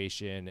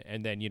situation.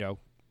 And then, you know,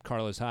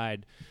 Carlos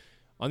Hyde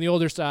on the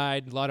older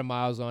side, a lot of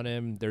miles on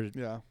him. There's,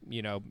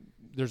 you know,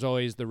 there's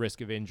always the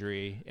risk of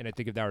injury. And I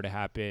think if that were to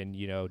happen,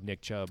 you know,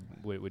 Nick Chubb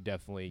would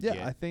definitely get.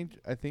 I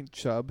think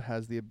Chubb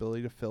has the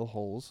ability to fill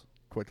holes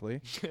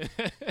quickly,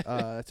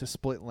 to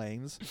split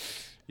lanes.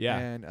 Yeah.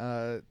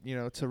 And, you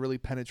know, to really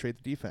penetrate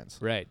the defense.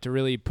 Right. To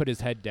really put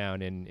his head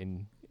down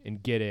and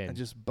get in. And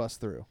just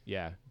bust through.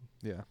 Yeah.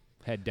 Yeah.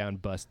 Head down,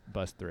 bust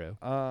through.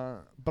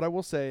 But I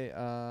will say,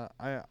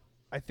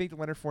 I think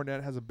Leonard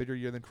Fournette has a bigger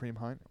year than Kareem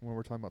Hunt when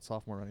we're talking about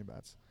sophomore running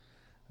backs.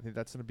 I think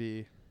that's going to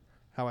be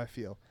how I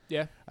feel.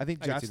 Yeah. I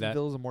think I can see that.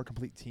 Jacksonville is a more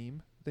complete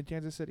team than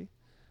Kansas City.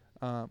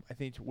 I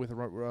think with a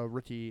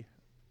rookie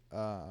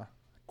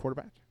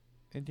quarterback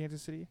in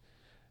Kansas City,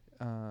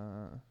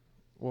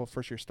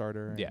 first-year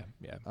starter. Yeah.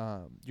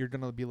 You're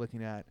going to be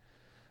looking at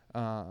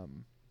a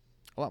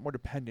lot more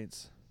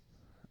dependence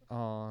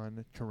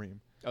on Kareem.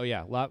 Oh,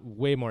 yeah.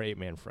 Way more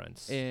 8-man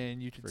fronts.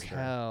 And you can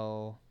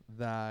tell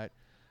that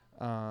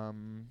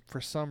for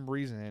some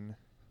reason,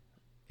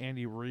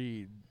 Andy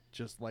Reid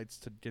just likes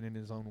to get in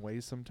his own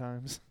ways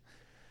sometimes.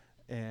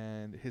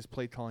 And his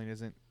play calling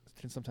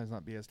can sometimes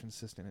not be as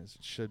consistent as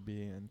it should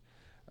be. And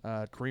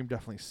Kareem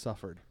definitely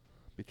suffered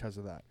because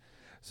of that.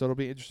 So it'll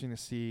be interesting to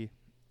see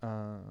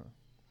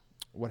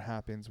what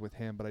happens with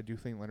him. But I do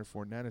think Leonard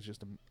Fournette is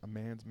just a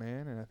man's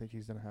man, and I think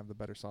he's going to have the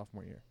better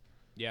sophomore year.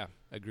 Yeah,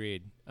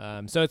 agreed.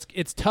 So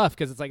it's tough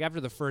because it's like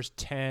after the first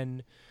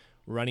 10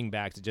 running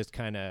backs, it just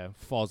kind of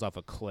falls off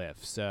a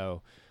cliff.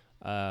 So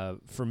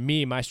for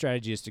me, my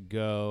strategy is to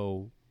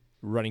go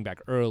running back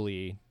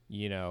early,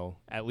 you know,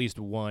 at least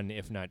one,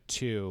 if not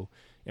two,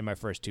 in my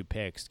first 2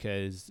 picks.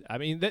 Because, I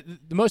mean,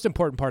 the most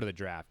important part of the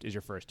draft is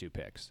your first 2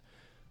 picks,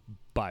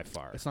 by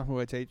far. It's not who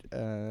I take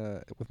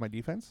with my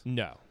defense?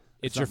 No.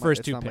 It's your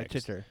first 2 picks. It's not my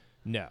kicker.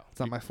 No.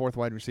 It's not my 4th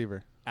wide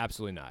receiver.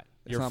 Absolutely not.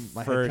 It's your not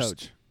my first head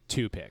coach.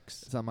 2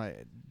 picks. It's not my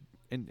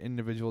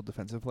individual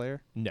defensive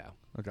player? No.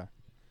 Okay.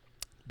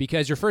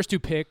 Because your first 2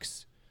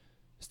 picks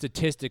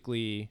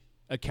statistically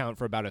account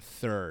for about a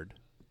third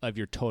of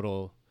your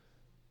total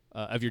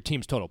of your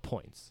team's total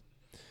points.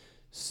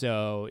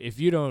 So if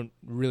you don't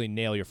really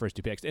nail your first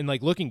 2 picks, and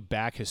like looking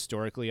back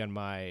historically on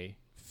my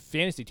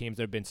fantasy teams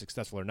that have been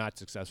successful or not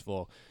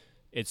successful,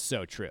 it's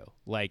so true.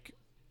 Like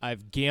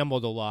I've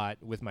gambled a lot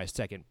with my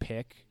second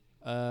pick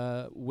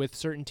with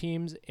certain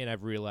teams, and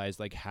I've realized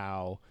like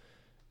how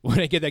when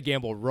I get that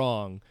gamble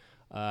wrong,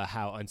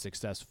 how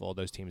unsuccessful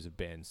those teams have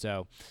been.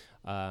 So,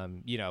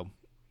 you know,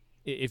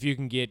 if you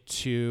can get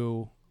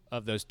 2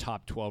 of those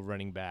top 12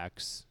 running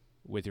backs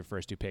with your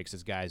first 2 picks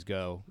as guys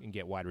go and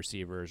get wide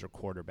receivers or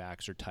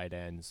quarterbacks or tight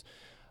ends,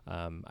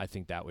 I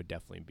think that would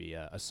definitely be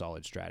a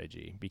solid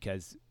strategy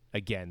because,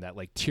 again, that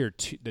like tier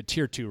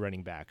 2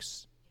 running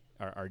backs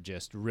are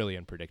just really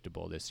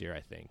unpredictable this year,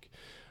 I think.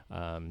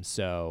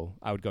 So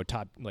I would go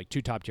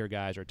 2 top tier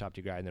guys or a top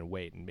tier guy and then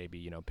wait and maybe,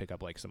 you know, pick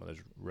up like some of those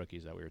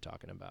rookies that we were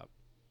talking about.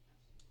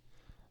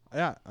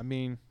 Yeah, I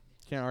mean,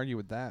 can't argue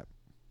with that.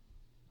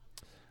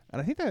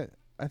 And I think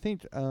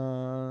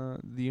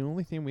the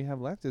only thing we have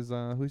left is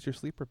who's your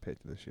sleeper pick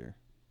this year?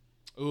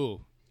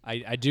 Ooh,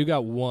 I do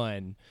got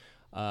one.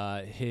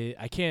 I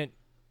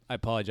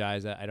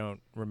apologize. I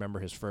don't remember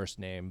his first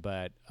name,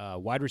 but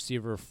wide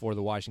receiver for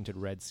the Washington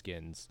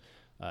Redskins,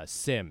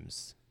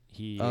 Sims.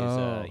 He's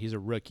a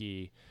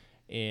rookie,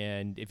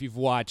 and if you've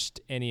watched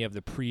any of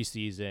the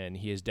preseason,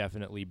 he has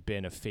definitely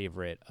been a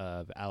favorite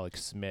of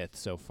Alex Smith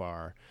so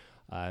far.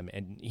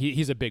 And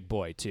he's a big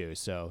boy too,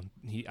 so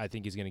I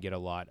think he's going to get a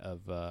lot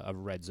of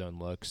red zone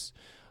looks.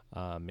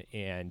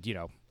 And you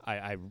know,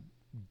 I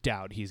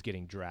doubt he's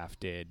getting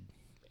drafted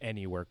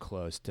anywhere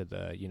close to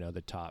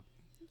the top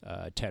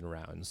 10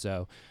 rounds.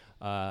 So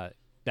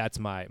that's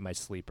my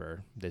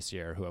sleeper this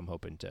year, who I'm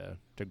hoping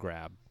to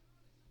grab.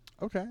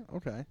 Okay.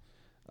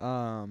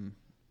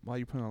 Why are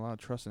you putting a lot of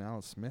trust in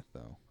Alex Smith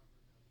though?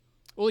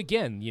 Well,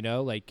 again, you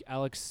know, like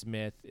Alex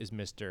Smith is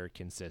Mr.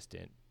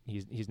 Consistent.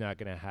 He's not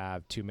going to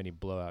have too many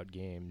blowout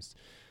games,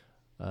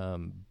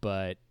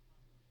 but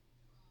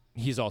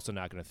he's also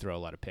not going to throw a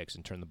lot of picks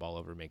and turn the ball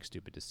over and make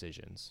stupid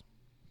decisions.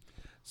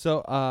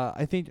 So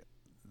I think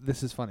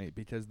this is funny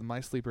because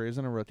my sleeper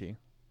isn't a rookie.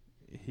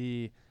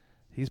 He's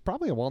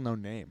probably a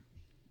well-known name,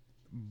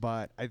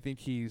 but I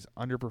think he's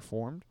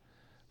underperformed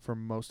for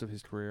most of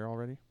his career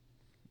already.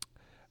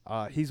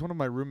 He's one of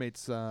my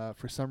roommates.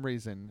 For some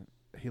reason,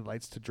 he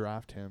likes to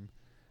draft him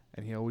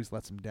and he always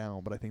lets him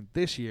down. But I think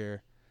this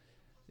year,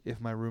 if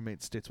my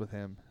roommate sticks with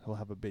him, he'll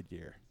have a big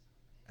year,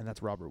 and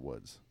that's Robert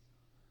Woods.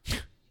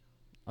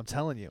 I'm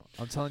telling you.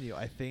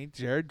 I think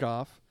Jared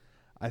Goff.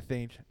 I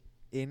think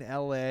in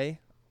LA.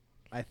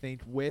 I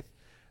think with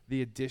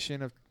the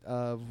addition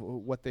of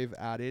what they've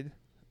added,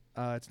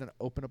 it's going to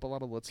open up a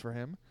lot of looks for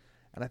him,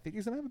 and I think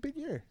he's going to have a big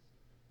year.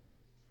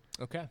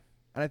 Okay.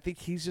 And I think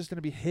he's just going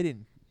to be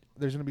hidden.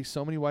 There's going to be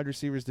so many wide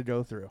receivers to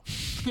go through.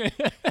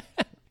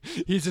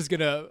 He's just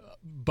going to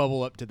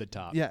bubble up to the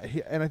top. Yeah,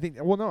 and I think,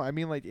 well, no, I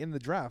mean, like, in the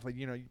draft, like,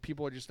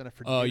 people are just going to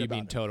forget about Oh, you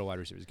mean him. total wide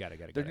receivers. Got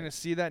it. They're going to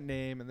see that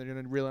name, and they're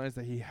going to realize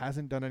that he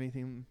hasn't done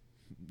anything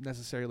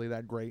necessarily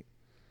that great.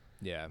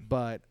 Yeah.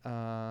 But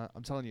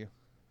I'm telling you,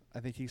 I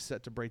think he's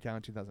set to break down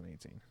in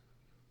 2018.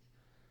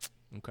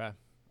 Okay.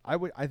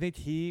 I think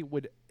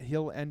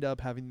he'll end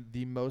up having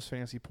the most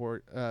fantasy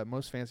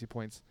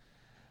points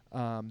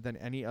than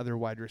any other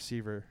wide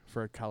receiver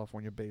for a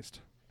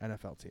California-based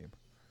NFL team.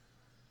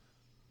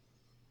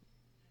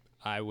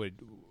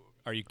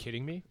 Are you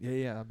kidding me?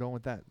 Yeah, I'm going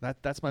with that.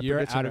 That's my You're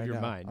prediction out of right your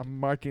now. mind. I'm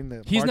marking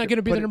the. He's not going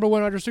to be the number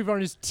one wide receiver on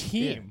his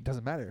team. Yeah,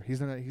 doesn't matter. He's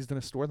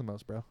gonna score the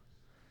most, bro.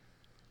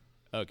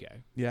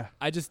 Okay. Yeah.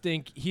 I just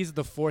think he's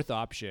the fourth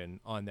option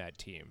on that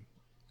team.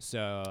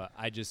 So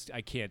I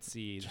can't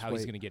see Just how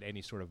he's wait. going to get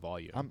any sort of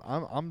volume.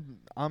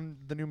 I'm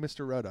the new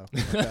Mr. Roto.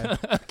 Okay?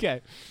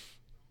 Okay.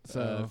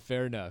 So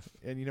fair enough.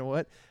 and you know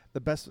what?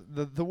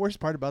 The worst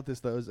part about this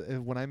though is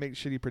when I make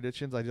shitty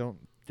predictions, I don't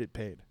get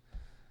paid.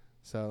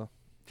 So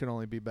it can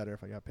only be better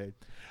if I got paid.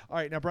 All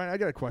right, now Brian, I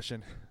got a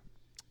question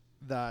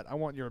that I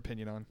want your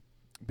opinion on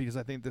because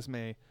I think this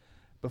may,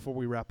 before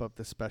we wrap up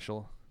this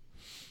special,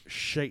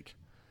 shake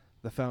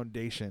the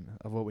foundation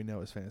of what we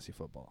know as fantasy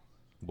football.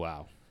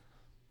 Wow.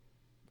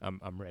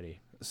 I'm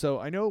ready. So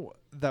I know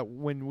that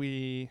when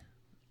we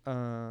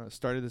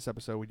started this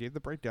episode, we gave the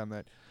breakdown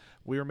that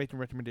we were making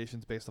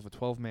recommendations based off a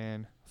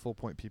 12-man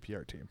full-point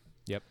PPR team.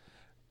 Yep.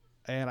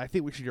 And I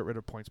think we should get rid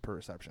of points per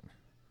reception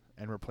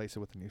and replace it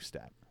with a new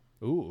stat.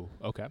 Ooh,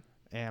 okay.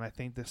 And I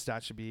think this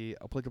stat should be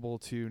applicable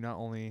to not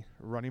only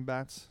running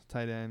backs,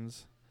 tight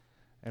ends,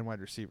 and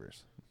wide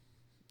receivers.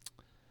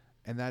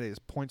 And that is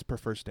points per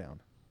first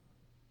down.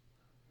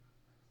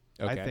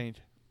 Okay. I think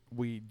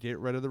we get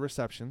rid of the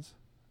receptions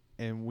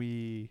and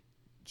we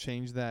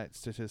change that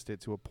statistic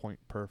to a point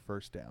per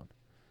first down.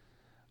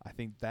 I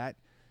think that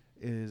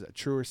is a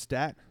truer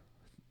stat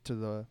to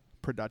the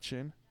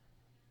production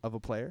of a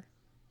player.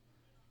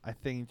 I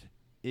think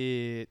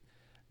it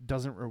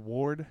doesn't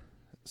reward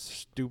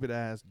stupid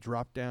ass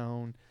drop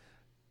down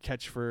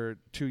catch for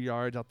 2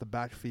 yards out the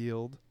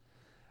backfield.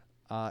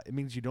 It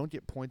means you don't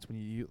get points when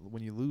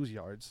you lose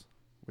yards,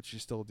 which you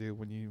still do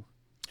when you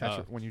catch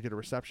it, when you get a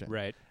reception.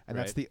 Right. And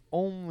that's the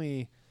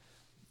only,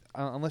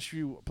 unless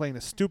you play in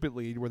a stupid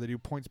league where they do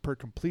points per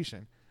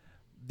completion,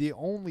 the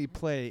only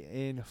play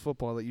in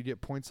football that you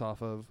get points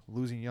off of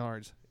losing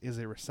yards is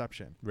a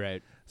reception.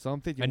 Right. So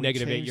I'm thinking A we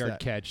negative change 8-yard that.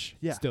 catch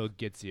Yeah. still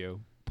gets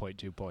you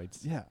 0.2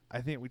 points. Yeah,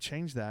 I think we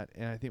change that,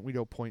 and I think we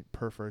go point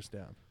per first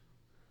down.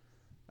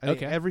 I think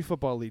Okay. every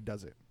football league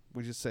does it.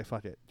 We just say,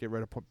 fuck it, get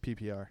rid of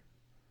PPR.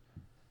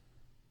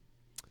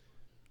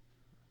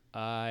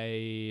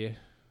 I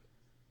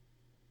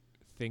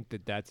think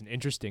that's an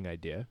interesting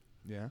idea.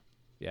 Yeah.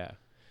 Yeah.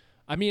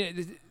 I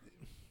mean,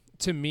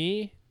 to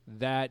me,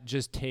 that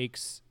just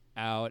takes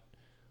out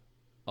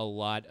a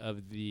lot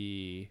of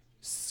the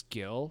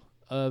skill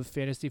of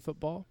fantasy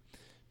football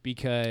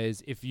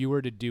because if you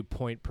were to do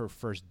point per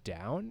first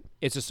down,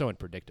 it's just so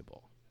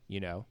unpredictable, you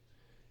know?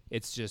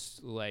 It's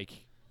just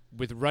like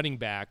with running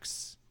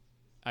backs,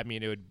 I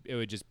mean, it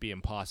would just be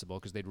impossible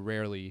because they'd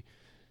rarely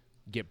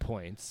get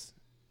points,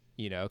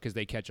 you know, because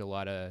they catch a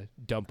lot of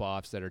dump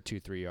offs that are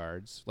 2-3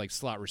 yards. Like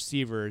slot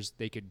receivers,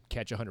 they could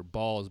catch 100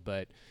 balls,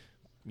 but,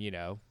 you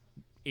know,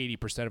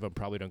 80% of them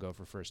probably don't go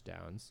for first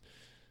downs.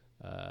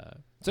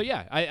 So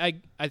yeah,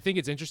 I think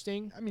it's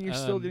interesting. I mean, you're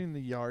still getting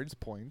the yards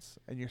points,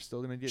 and you're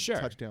still going to get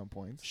touchdown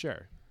points.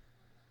 Sure.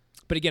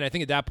 But again, I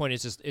think at that point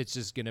it's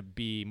just going to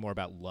be more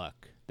about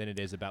luck than it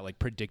is about like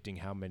predicting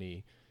how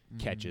many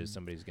catches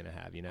somebody's going to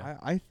have, you know?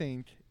 I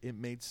think it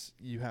makes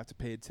you have to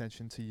pay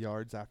attention to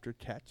yards after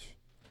catch,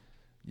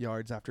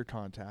 yards after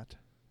contact.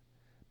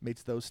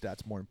 Makes those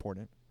stats more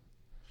important.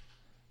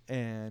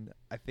 And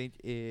I think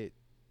it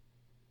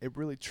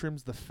really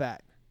trims the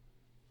fat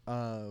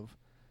of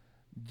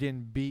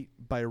getting beat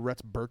by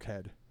Rex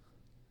Burkhead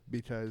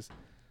because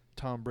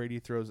Tom Brady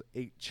throws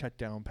 8 check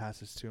down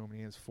passes to him and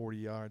he has 40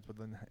 yards, but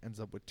then ends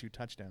up with 2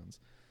 touchdowns.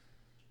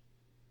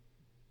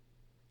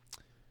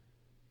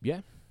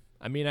 Yeah.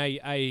 I mean,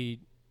 I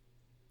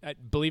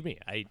believe me,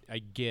 I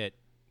get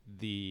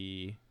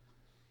the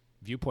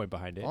viewpoint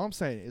behind it. All I'm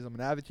saying is I'm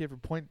an advocate for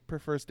point per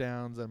first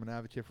downs. I'm an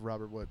advocate for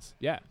Robert Woods.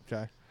 Yeah.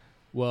 Okay.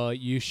 Well,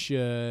 you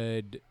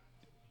should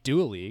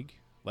do a league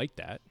like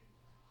that.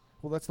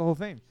 Well, that's the whole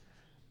thing.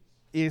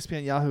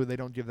 ESPN, Yahoo, they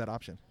don't give that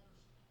option.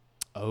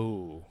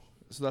 Oh.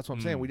 So that's what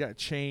I'm saying. We got to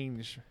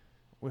change.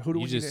 Who do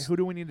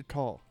we need to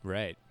call?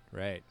 Right.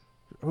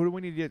 Who do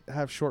we need to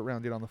have short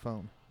round get on the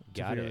phone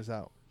to Got figure it. this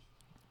out?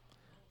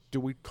 Do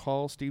we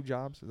call Steve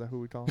Jobs? Is that who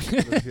we call?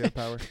 Does he have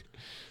power?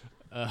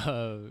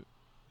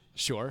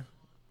 Sure.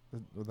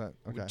 Was that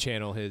Would okay?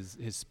 channel his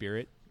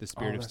spirit, the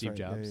spirit of that's Steve right.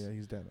 Jobs. Yeah,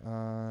 he's dead.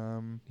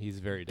 He's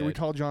very Do we dead.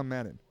 call John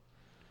Madden?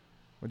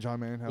 Would John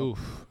Madden help?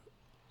 Oof.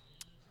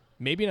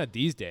 Maybe not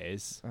these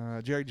days.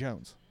 Jerry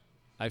Jones.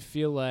 I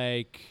feel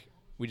like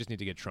we just need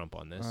to get Trump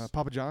on this.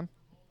 Papa John.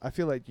 I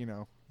feel like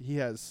he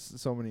has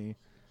so many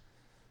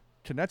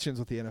connections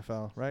with the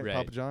NFL, right? Right.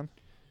 Papa John.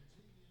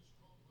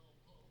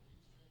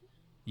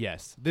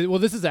 Yes. Well,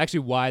 this is actually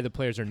why the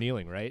players are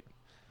kneeling, right?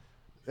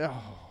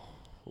 Oh,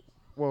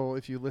 well,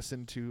 if you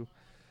listen to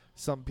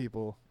some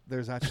people,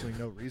 there's actually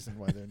no reason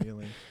why they're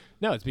kneeling.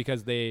 No, it's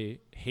because they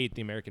hate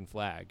the American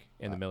flag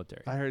and the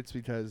military. I heard it's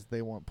because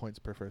they want points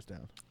per first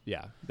down.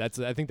 Yeah,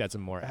 I think that's a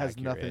more It has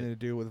accurate. nothing to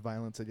do with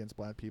violence against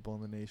black people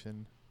in the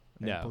nation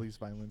and No. police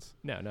violence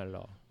No, not at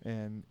all.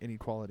 and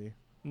inequality.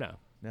 No.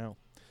 No.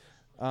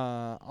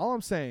 All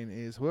I'm saying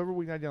is whoever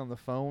we got down on the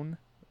phone,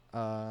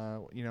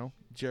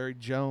 Jerry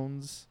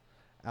Jones,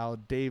 Al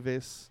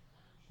Davis,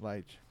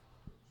 we'll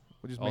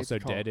just make Also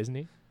the call. dead, isn't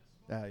he?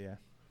 Yeah.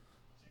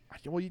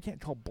 Well, you can't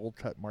call bold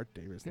cut Mark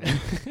Davis.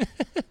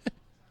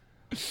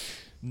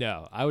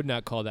 No, I would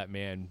not call that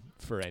man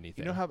for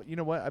anything. You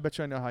know what? I bet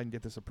you I know how I can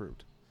get this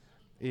approved.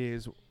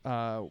 Is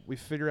we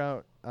figure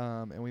out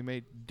and we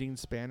made Dean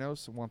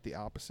Spanos want the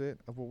opposite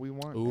of what we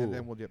want, Ooh. and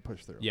then we'll get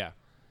pushed through. Yeah,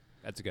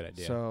 that's a good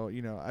idea. So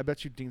I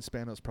bet you Dean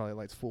Spanos probably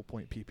likes full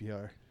point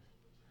PPR,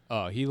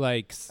 oh, he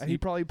likes and he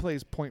probably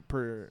plays point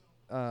per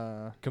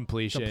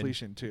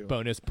completion too.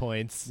 bonus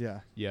points.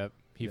 Yeah. Yep,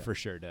 he Yeah. for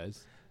sure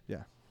does.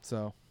 Yeah.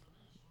 So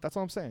that's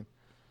all I'm saying.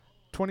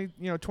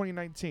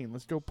 2019.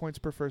 Let's go points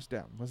per first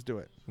down. Let's do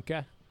it.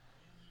 Okay,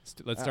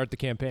 let's start the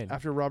campaign.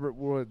 After Robert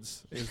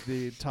Woods is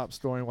the top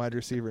scoring wide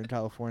receiver in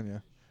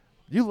California.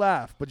 You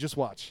laugh, but just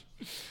watch.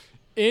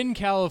 In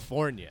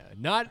California,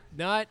 not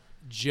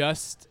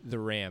just the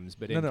Rams,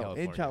 but in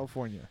California. In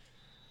California.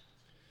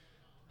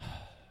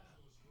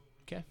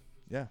 Okay.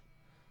 Yeah.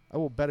 I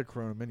will bet a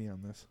Corona Mini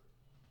on this.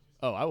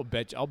 Oh, I'll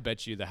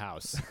bet you the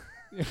house.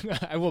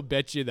 I will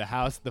bet you the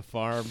house, the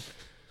farm.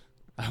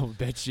 I will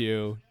bet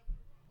you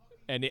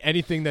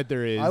anything that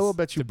there is. I will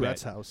bet you to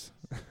Brett's house.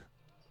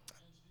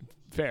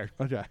 Fair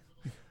Okay.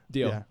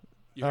 deal. Yeah.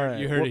 You All heard, right.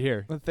 you heard it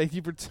here. Well, thank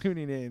you for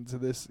tuning in to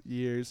this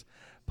year's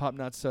Pop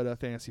Not Soda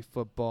Fantasy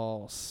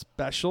Football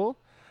Special.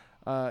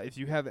 If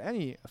you have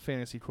any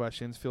fantasy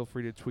questions, feel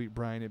free to tweet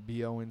Brian at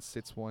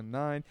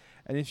BOwen619.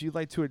 And if you'd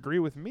like to agree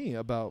with me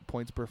about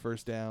points per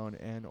first down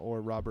and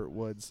or Robert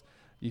Woods,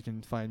 you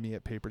can find me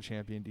at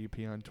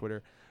PaperChampionDP on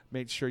Twitter.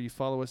 Make sure you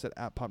follow us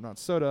at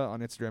PopNotSoda on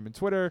Instagram and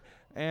Twitter,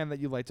 and that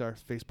you liked our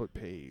Facebook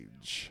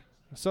page.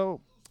 So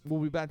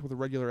we'll be back with a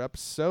regular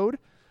episode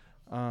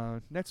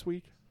next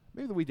week,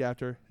 maybe the week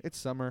after. It's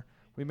summer.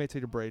 We may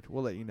take a break.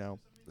 We'll let you know.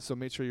 So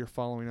make sure you're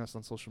following us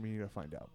on social media to find out.